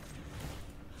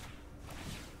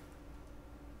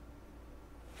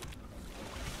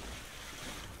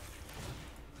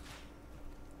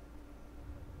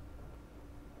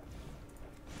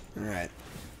 Alright.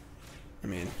 I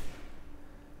mean.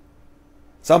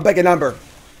 Some pick a number.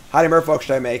 How many Merfolk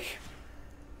should I make?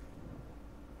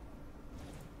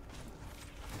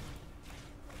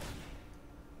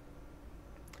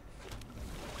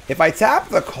 If I tap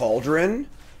the Cauldron,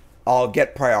 I'll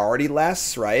get priority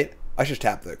less, right? I should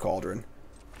tap the Cauldron.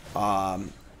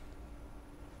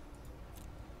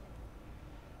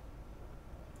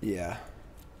 Yeah.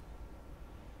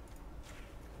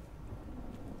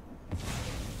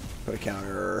 Put a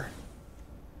counter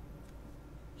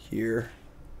here.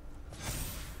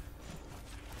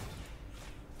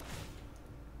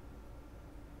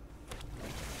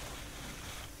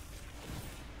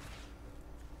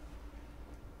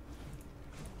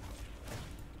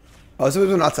 Oh, so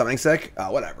we're not summoning sick?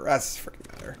 Oh, whatever. That's freaking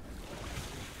matter.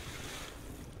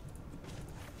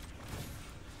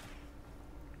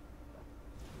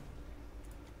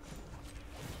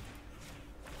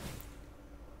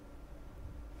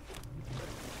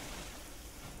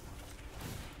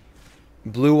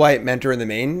 Blue-white mentor in the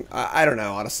main? I don't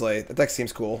know, honestly. The deck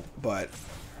seems cool, but...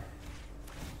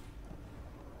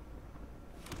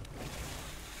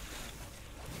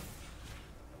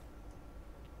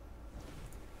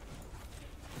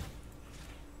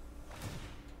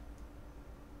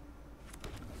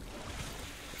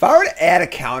 If I were to add a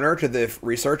counter to the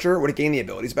researcher, would it gain the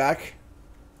abilities back?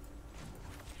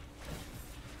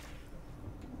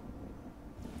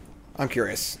 I'm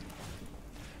curious.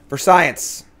 For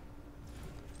science.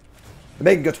 The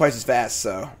make it go twice as fast,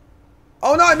 so.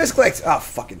 Oh no, I misclicked! Oh,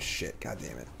 fucking shit. God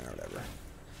damn it. Or whatever.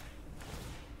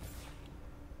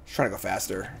 Just trying to go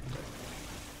faster.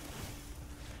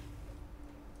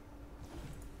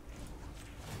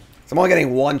 So I'm only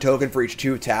getting 1 token for each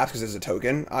 2 taps because there's a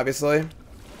token, obviously.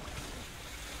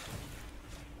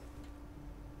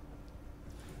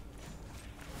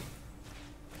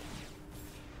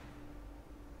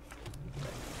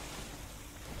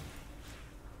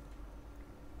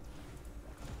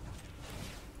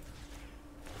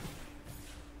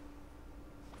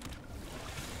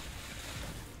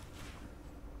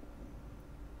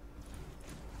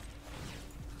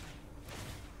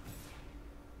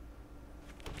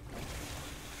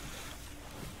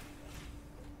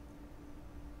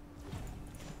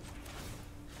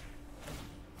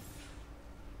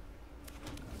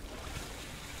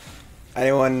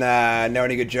 Anyone know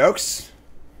any good jokes?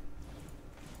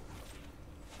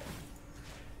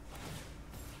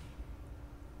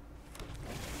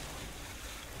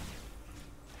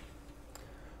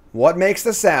 What makes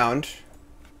the sound?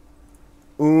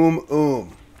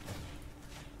 Oom.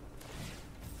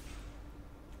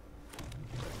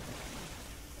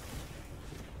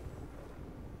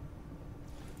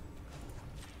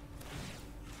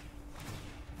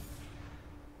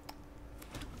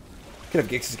 Could have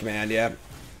Gix's command, yeah.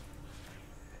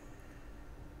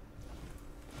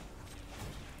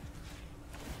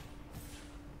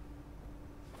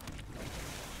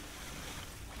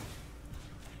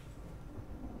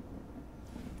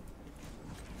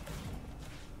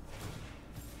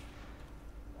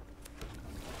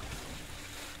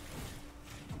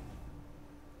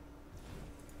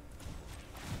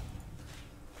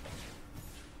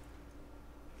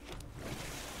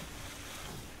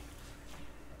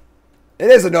 It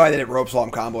is annoying that it ropes while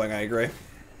I'm comboing, I agree.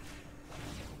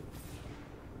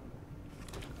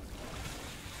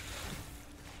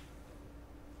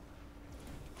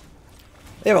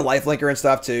 They have a life linker and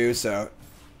stuff too, so.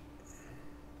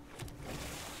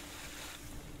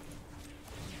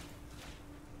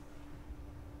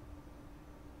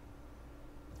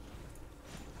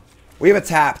 We have a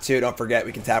tap too, don't forget.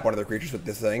 We can tap one of the creatures with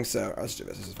this thing, so let's do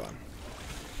this. This is fun.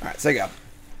 Alright, so you go.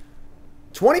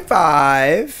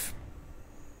 25.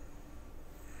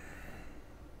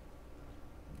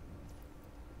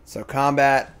 So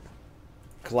combat,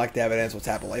 collect evidence, we'll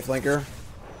tap a lifelinker.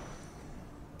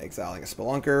 Exiling a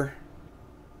spelunker.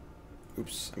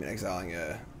 Oops, I mean exiling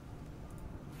a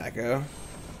echo.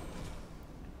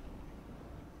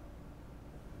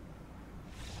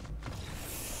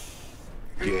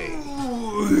 Game.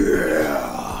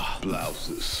 Yeah.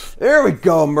 Blouses. There we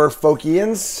go,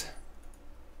 Merfolkians.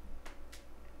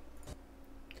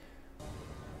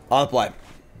 On the play.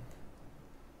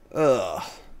 Ugh.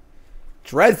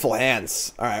 Dreadful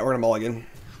hands. Alright, we're gonna mulligan.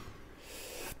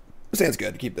 This hand's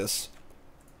good. Keep this.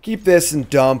 Keep this and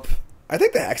dump. I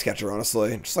think the Hexcatcher,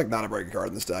 honestly. Just like not a breaking card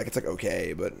in this deck. It's like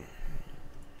okay, but.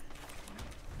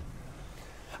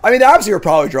 I mean, obviously we're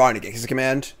probably drawing a Gix's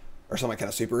command. Or something kind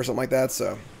of super or something like that,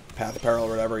 so. Path of Peril or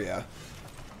whatever, yeah.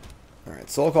 Alright,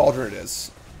 Soul Cauldron it is.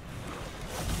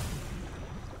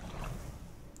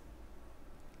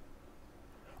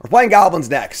 We're playing Goblins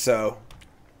next, so.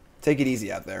 Take it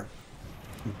easy out there.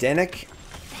 Denic,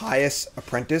 Pious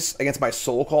Apprentice against my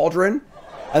Soul Cauldron.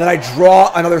 And then I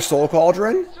draw another Soul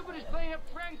Cauldron. Somebody's playing a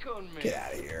prank on me. Get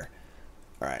out of here.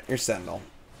 Alright, here's Sentinel.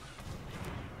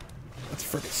 That's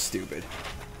freaking stupid.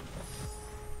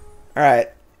 Alright.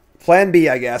 Plan B,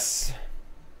 I guess.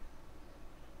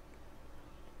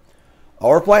 Oh,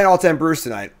 we're playing all 10 brews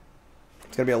tonight.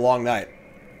 It's going to be a long night.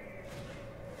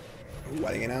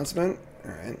 Wedding announcement.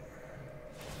 Alright.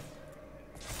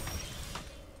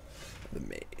 The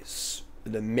maze.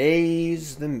 The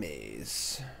maze. The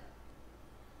maze.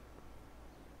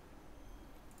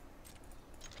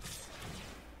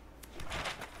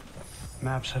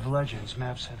 Maps have legends,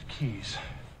 maps have keys.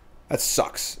 That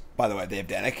sucks. By the way, they have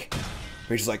Denic.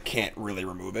 We just like can't really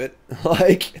remove it.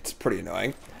 Like, it's pretty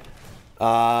annoying.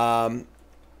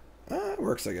 It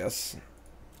works, I guess.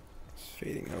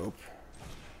 Fading Hope.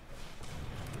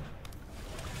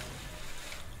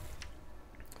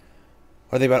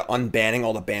 What are they about unbanning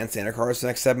all the banned standard cards for the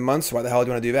next 7 months? Why the hell do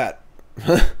you want to do that?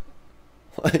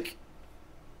 Like,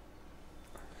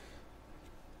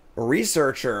 a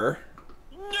researcher.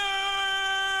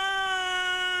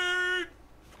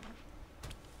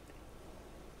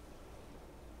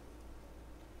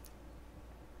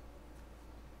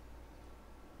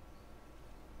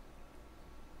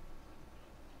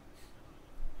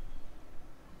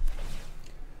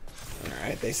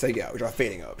 Alright, they say go. We draw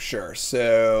Fading Hope. Sure.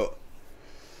 So,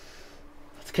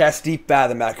 let's cast Deep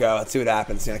Fathom Echo. Let's see what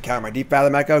happens. Gonna counter my Deep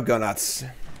Fathom Echo. Go nuts.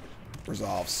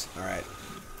 Resolves. Alright.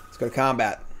 Let's go to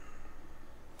combat.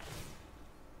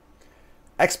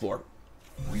 Explore.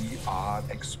 We are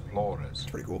explorers. That's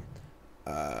pretty cool.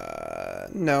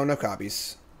 No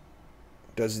copies.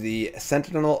 Does the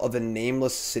Sentinel of the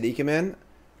Nameless City come in?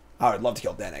 Oh, I'd love to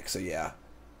kill Denic, so yeah.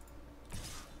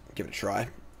 Give it a try.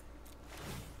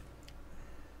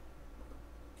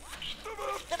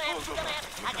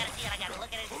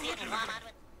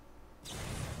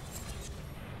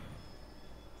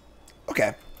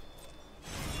 Okay.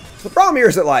 So the problem here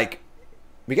is that, like,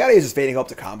 we gotta use this Fading Hope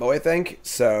to combo, I think.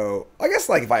 So, I guess,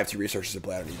 like, if I have 2 researchers to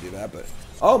play, I don't need to do that, but...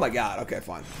 Oh my god, okay,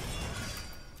 fine.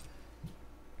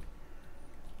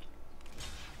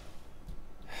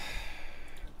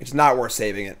 It's not worth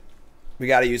saving it. We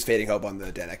gotta use Fading Hope on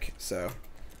the Denic, so...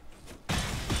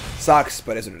 Sucks,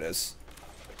 but is what it is.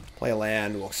 Play a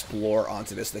land, we'll explore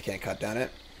onto this so they can't cut down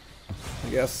it. I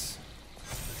guess.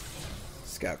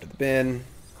 Scout to the bin.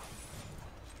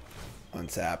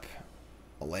 Untap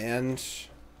a land.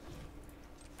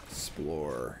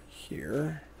 Explore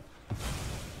here.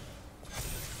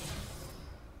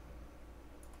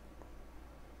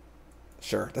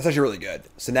 Sure, that's actually really good.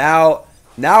 So now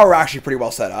we're actually pretty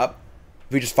well set up.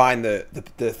 If we just find the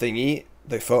thingy,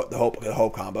 the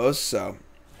hope combos. So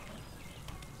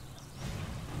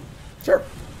sure,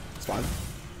 it's fine.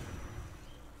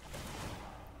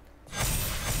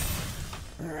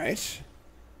 All right,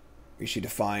 we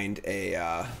should find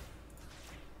a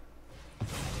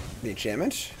the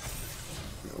enchantment.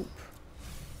 Nope.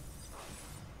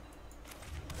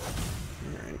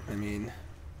 All right, I mean.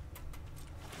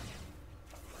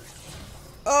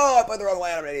 Oh, I put the wrong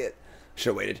land. I'm an idiot. Should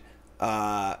have waited.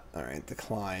 All right,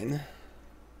 decline.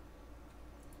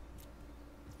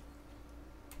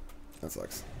 That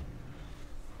sucks.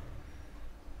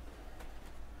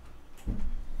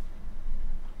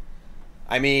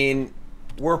 I mean,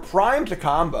 we're primed to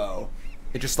combo.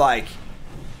 It's just like,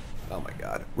 oh my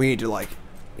god, we need to like,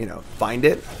 you know, find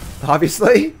it.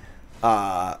 Obviously, it's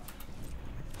gonna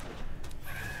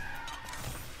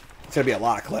be a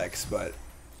lot of clicks, but.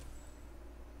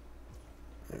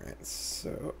 Alright,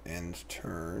 so end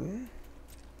turn.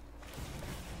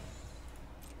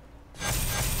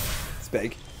 It's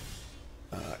big.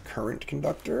 Current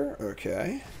conductor,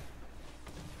 okay.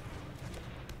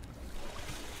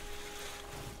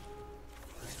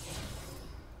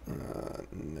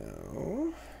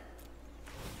 No.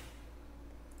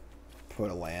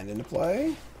 Put a land into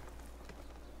play.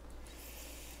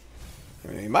 I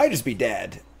mean, he might just be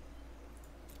dead.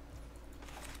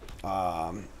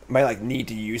 Might like need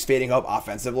to use Fading Hope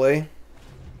offensively.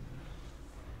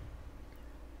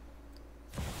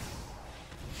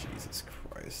 Jesus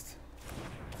Christ.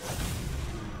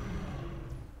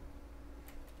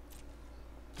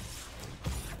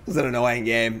 This is an annoying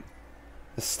game.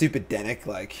 The stupid Denick,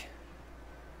 like.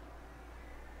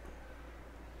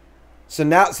 So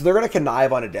they're gonna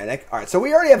connive on a Denick. Alright, so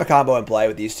we already have a combo in play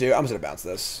with these two. I'm just gonna bounce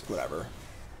this. Whatever.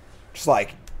 Just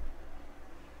like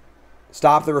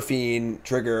stop the Rafine,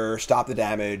 trigger, stop the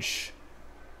damage.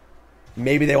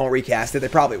 Maybe they won't recast it. They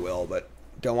probably will, but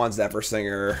don't want Zephyr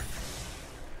Singer.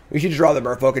 We should draw the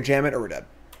Merfolk enchantment or we're dead.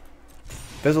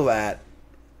 Fizzle that.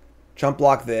 Jump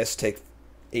block this, take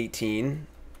 18.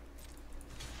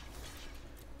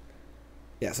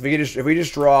 Yeah, so if we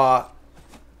just draw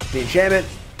the enchantment,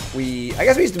 I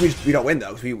guess we don't win though,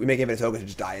 because we make infinite tokens and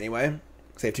just die anyway.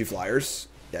 Because they have 2 flyers.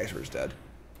 Yeah, I guess we're just dead.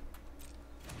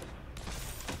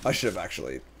 I should have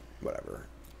actually, whatever.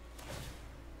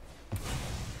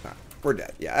 Right, we're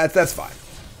dead. Yeah, that's fine.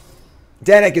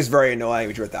 Denick is very annoying.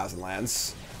 We drew 1,000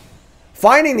 lands.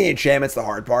 Finding the enchantment's the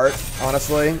hard part,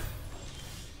 honestly.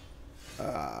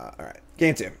 Alright,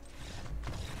 game 2.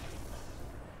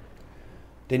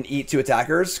 Didn't eat 2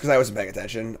 attackers because I wasn't paying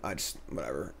attention. I just,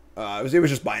 whatever. It was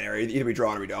just binary. Either we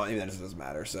draw or we don't. Even then it doesn't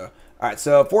matter. So, alright,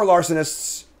 so 4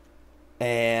 Larcenists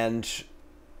and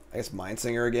I guess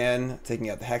Mindsinger again, taking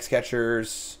out the Hex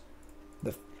Catchers.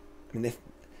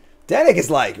 Denick is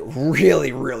like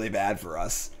really, really bad for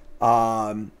us.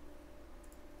 But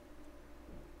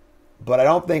I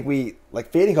don't think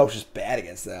Fading Hope's just bad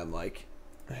against them. Like,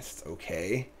 that's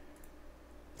okay.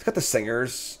 Let's got the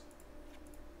Singers.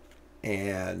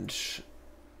 And so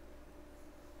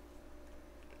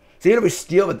even if we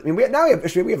steal it, I mean, we have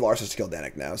Larcenists to kill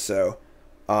Denick now, so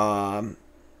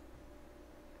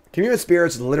Communion of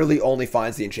Spirits literally only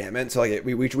finds the enchantment, so like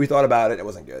we thought about it, it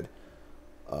wasn't good.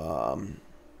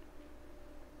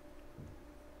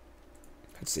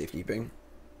 That's safekeeping.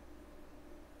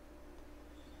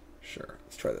 Sure,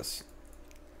 let's try this.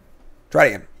 Try it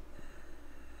again.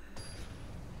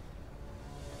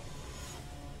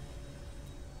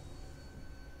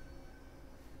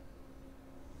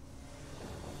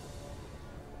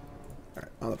 All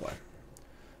right, on the play.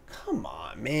 Come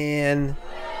on, man.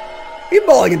 You're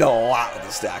balling into a lot with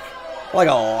this deck. Like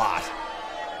a lot.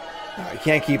 You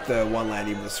can't keep the 1 land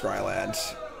even with Scry land.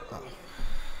 Oh.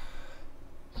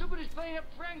 Somebody's playing a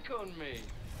prank on me.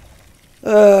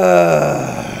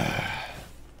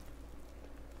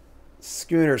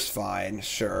 Schooner's fine,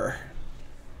 sure.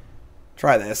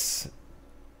 Try this.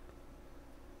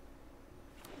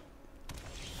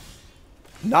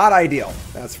 Not ideal,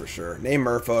 that's for sure. Name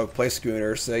Merfolk, play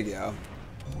Schooner, sig, yeah.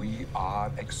 We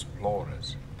are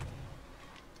explorers.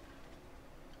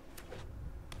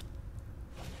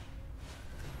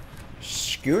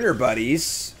 Schooner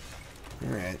buddies.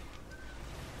 Alright.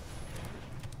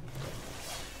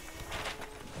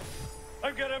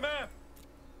 I've got a map.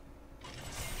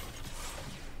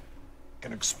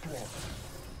 Can explore.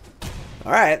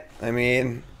 Alright. I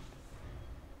mean,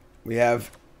 we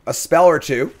have a spell or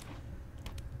 2.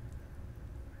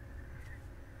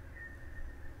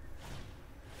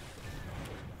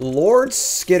 Lord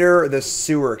Skitter the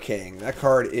Sewer King. That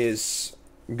card is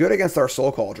good against our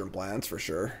Soul Cauldron plans for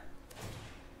sure.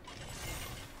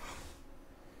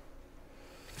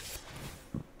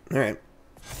 Alright.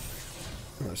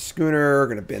 Schooner,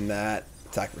 gonna bin that.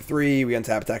 Attack for 3. We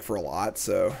untap attack for a lot,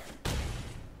 so.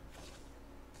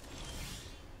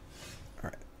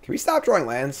 Alright. Can we stop drawing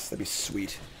lands? That'd be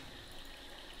sweet.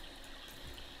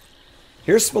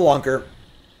 Here's Spelunker.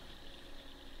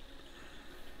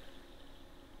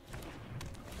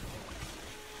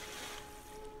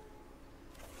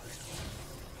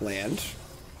 Land.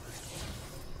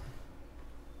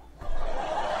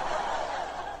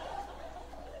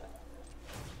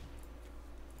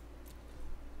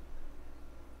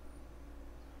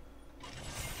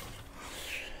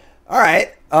 All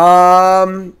right.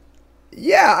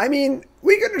 Yeah, I mean,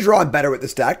 we could have drawn better with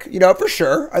this deck, you know, for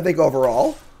sure. I think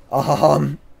overall.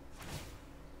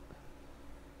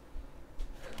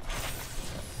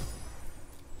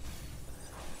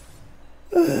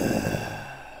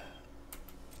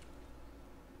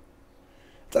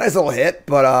 It's a nice little hit,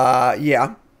 but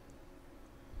yeah.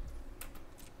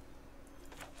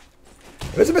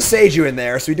 There's a Masseju in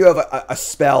there, so we do have a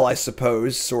spell, I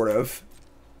suppose, sort of.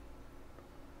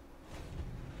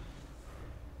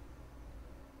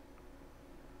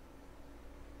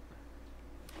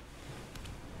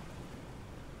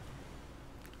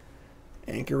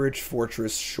 Anchorage,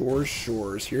 Fortress, Shores,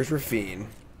 Shores. Here's Rafine.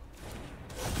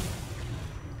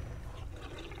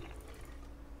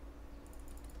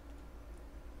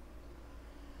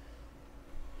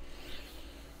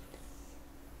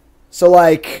 So,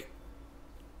 like,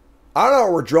 I don't know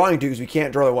what we're drawing to because we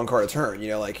can't draw the one card a turn. You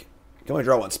know, like, you can only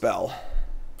draw one spell.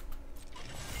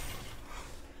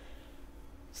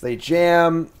 So they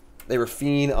jam. They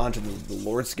Rafine onto the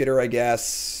Lord Skitter, I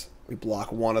guess. We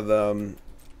block one of them.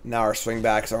 Now our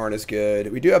swingbacks aren't as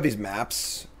good. We do have these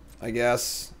maps, I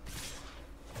guess.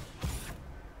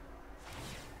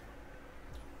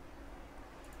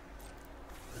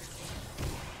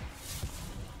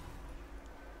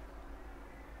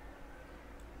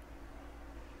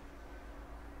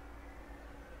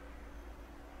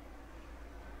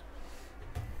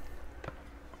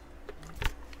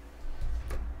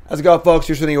 How's it going, folks?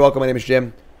 You're sitting. Welcome. My name is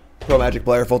Jim. Pro Magic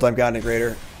player, full-time content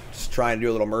creator. Just trying to do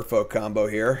a little Merfolk combo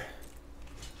here.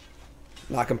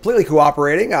 Not completely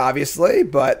cooperating, obviously,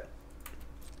 but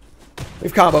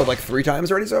we've comboed like 3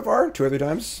 times already so far. 2 or 3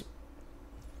 times.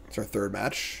 It's our 3rd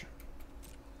match.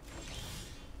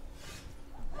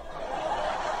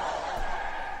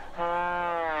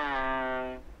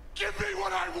 Give me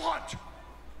what I want!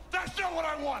 That's not what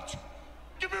I want!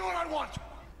 Give me what I want!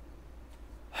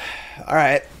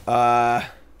 Alright.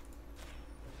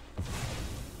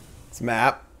 It's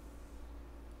map.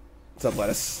 What's up,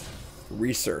 Lettuce?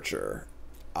 Researcher.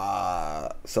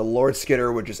 So Lord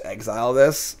Skitter would just exile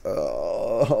this.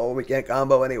 Oh, we can't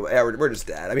combo anyway. Yeah, we're just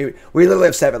dead. I mean, we literally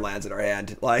have 7 lands in our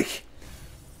hand. Like,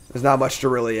 there's not much to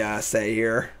really say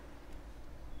here.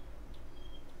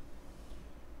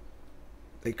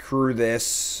 They crew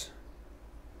this.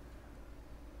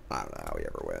 I don't know how we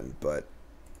ever win, but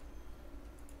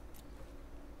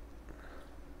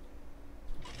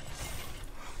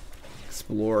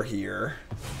explore here.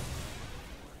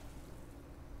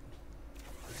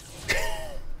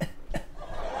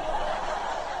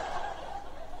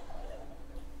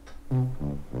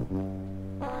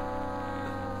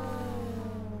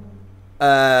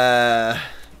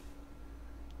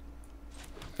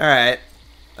 All right,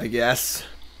 I guess.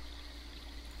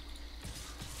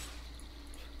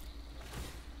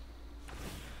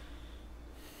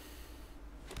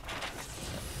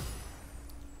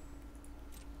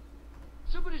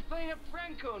 Somebody's playing a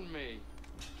prank on me.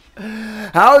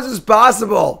 How is this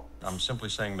possible? I'm simply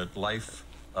saying that life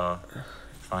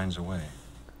finds a way.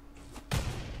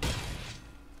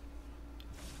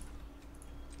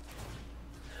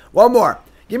 One more.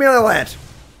 Give me another land.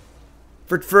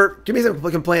 Give me some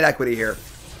complaint equity here.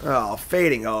 Oh,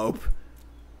 Fading Hope.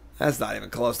 That's not even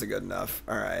close to good enough.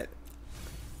 All right.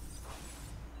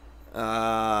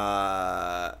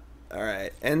 All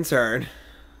right. End turn.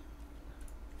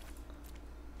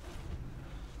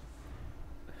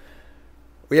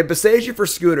 We have Besage for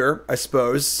Scooter, I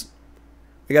suppose.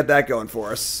 We got that going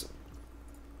for us.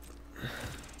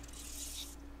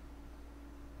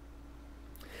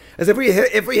 As if we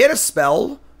hit a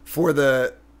spell for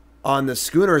on the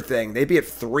Schooner thing, they'd be at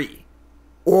 3.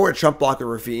 Or a Chump Block or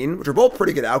Ravine, which are both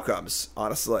pretty good outcomes,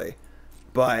 honestly.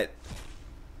 But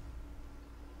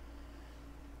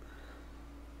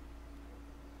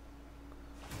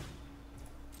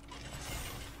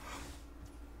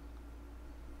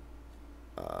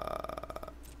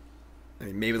I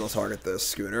mean, maybe they'll target the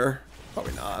schooner.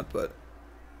 Probably not, but...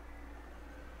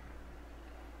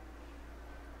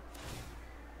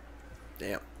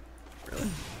 Damn. Really?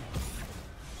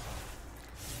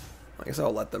 I guess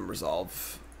I'll let them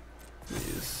resolve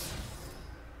these.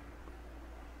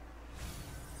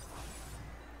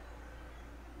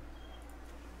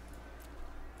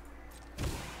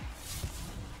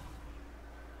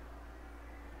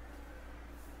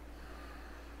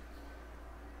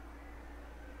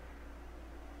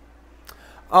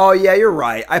 Oh yeah, you're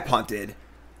right. I punted.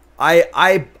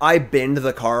 I binned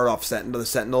the card off the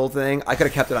Sentinel thing. I could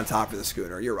have kept it on top of the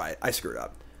schooner. You're right. I screwed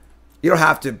up. You don't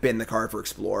have to bin the card for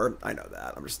Explorer. I know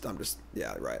that. I'm just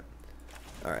yeah, right.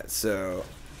 All right, so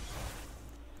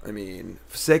I mean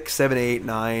 6, 7, 8,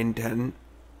 9, 10.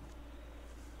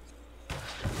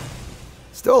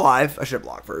 Still alive. I should have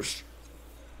blocked first.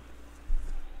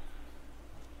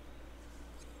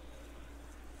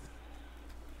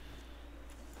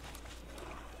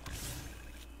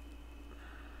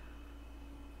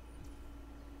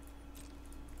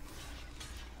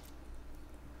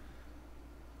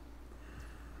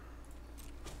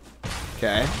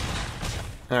 Okay.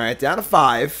 All right, down to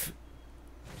 5.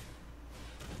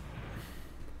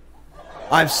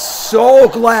 I'm so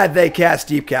glad they cast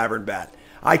Deep Cavern Bat.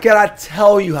 I cannot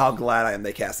tell you how glad I am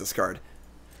they cast this card.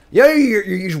 You know,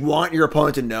 you just want your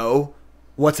opponent to know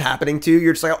what's happening to you.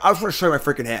 You're just like, I just want to show you my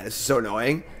freaking hand. This is so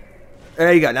annoying. And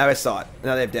there you go. Now I saw it.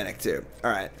 Now they have Dennick too.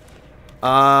 All right.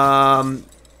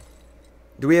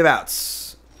 Do we have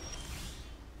outs?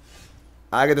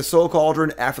 I get the Soul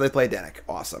Cauldron after they play Dennick.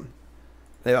 Awesome.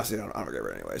 They also don't honor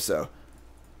giver anyway, so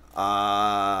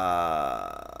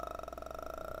nah,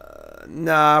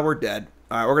 we're dead.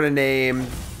 Alright, we're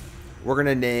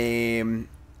gonna name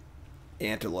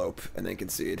Antelope and then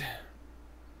concede.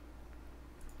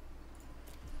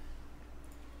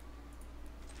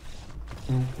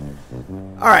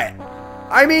 Alright.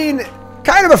 I mean,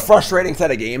 kind of a frustrating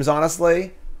set of games,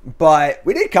 honestly. But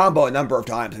we did combo a number of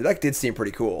times. The deck did seem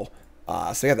pretty cool.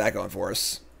 So we got that going for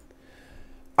us.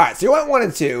 Alright, so you went 1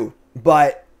 and 2,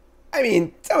 but I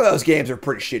mean, some of those games are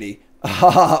pretty shitty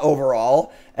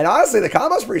overall. And honestly, the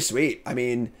combo's pretty sweet. I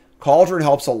mean, Cauldron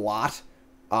helps a lot.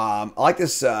 I like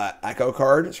this Echo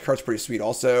card. This card's pretty sweet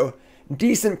also.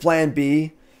 Decent plan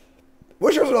B.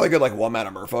 Wish it was really good, like,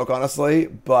 1-mana Merfolk, honestly.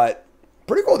 But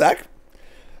pretty cool deck.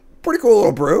 Pretty cool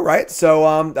little brew, right?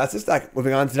 So that's this deck.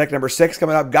 Moving on to deck number 6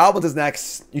 coming up. Goblins is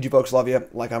next. You two folks, love you.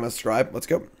 Like, comment, subscribe. Let's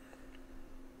go.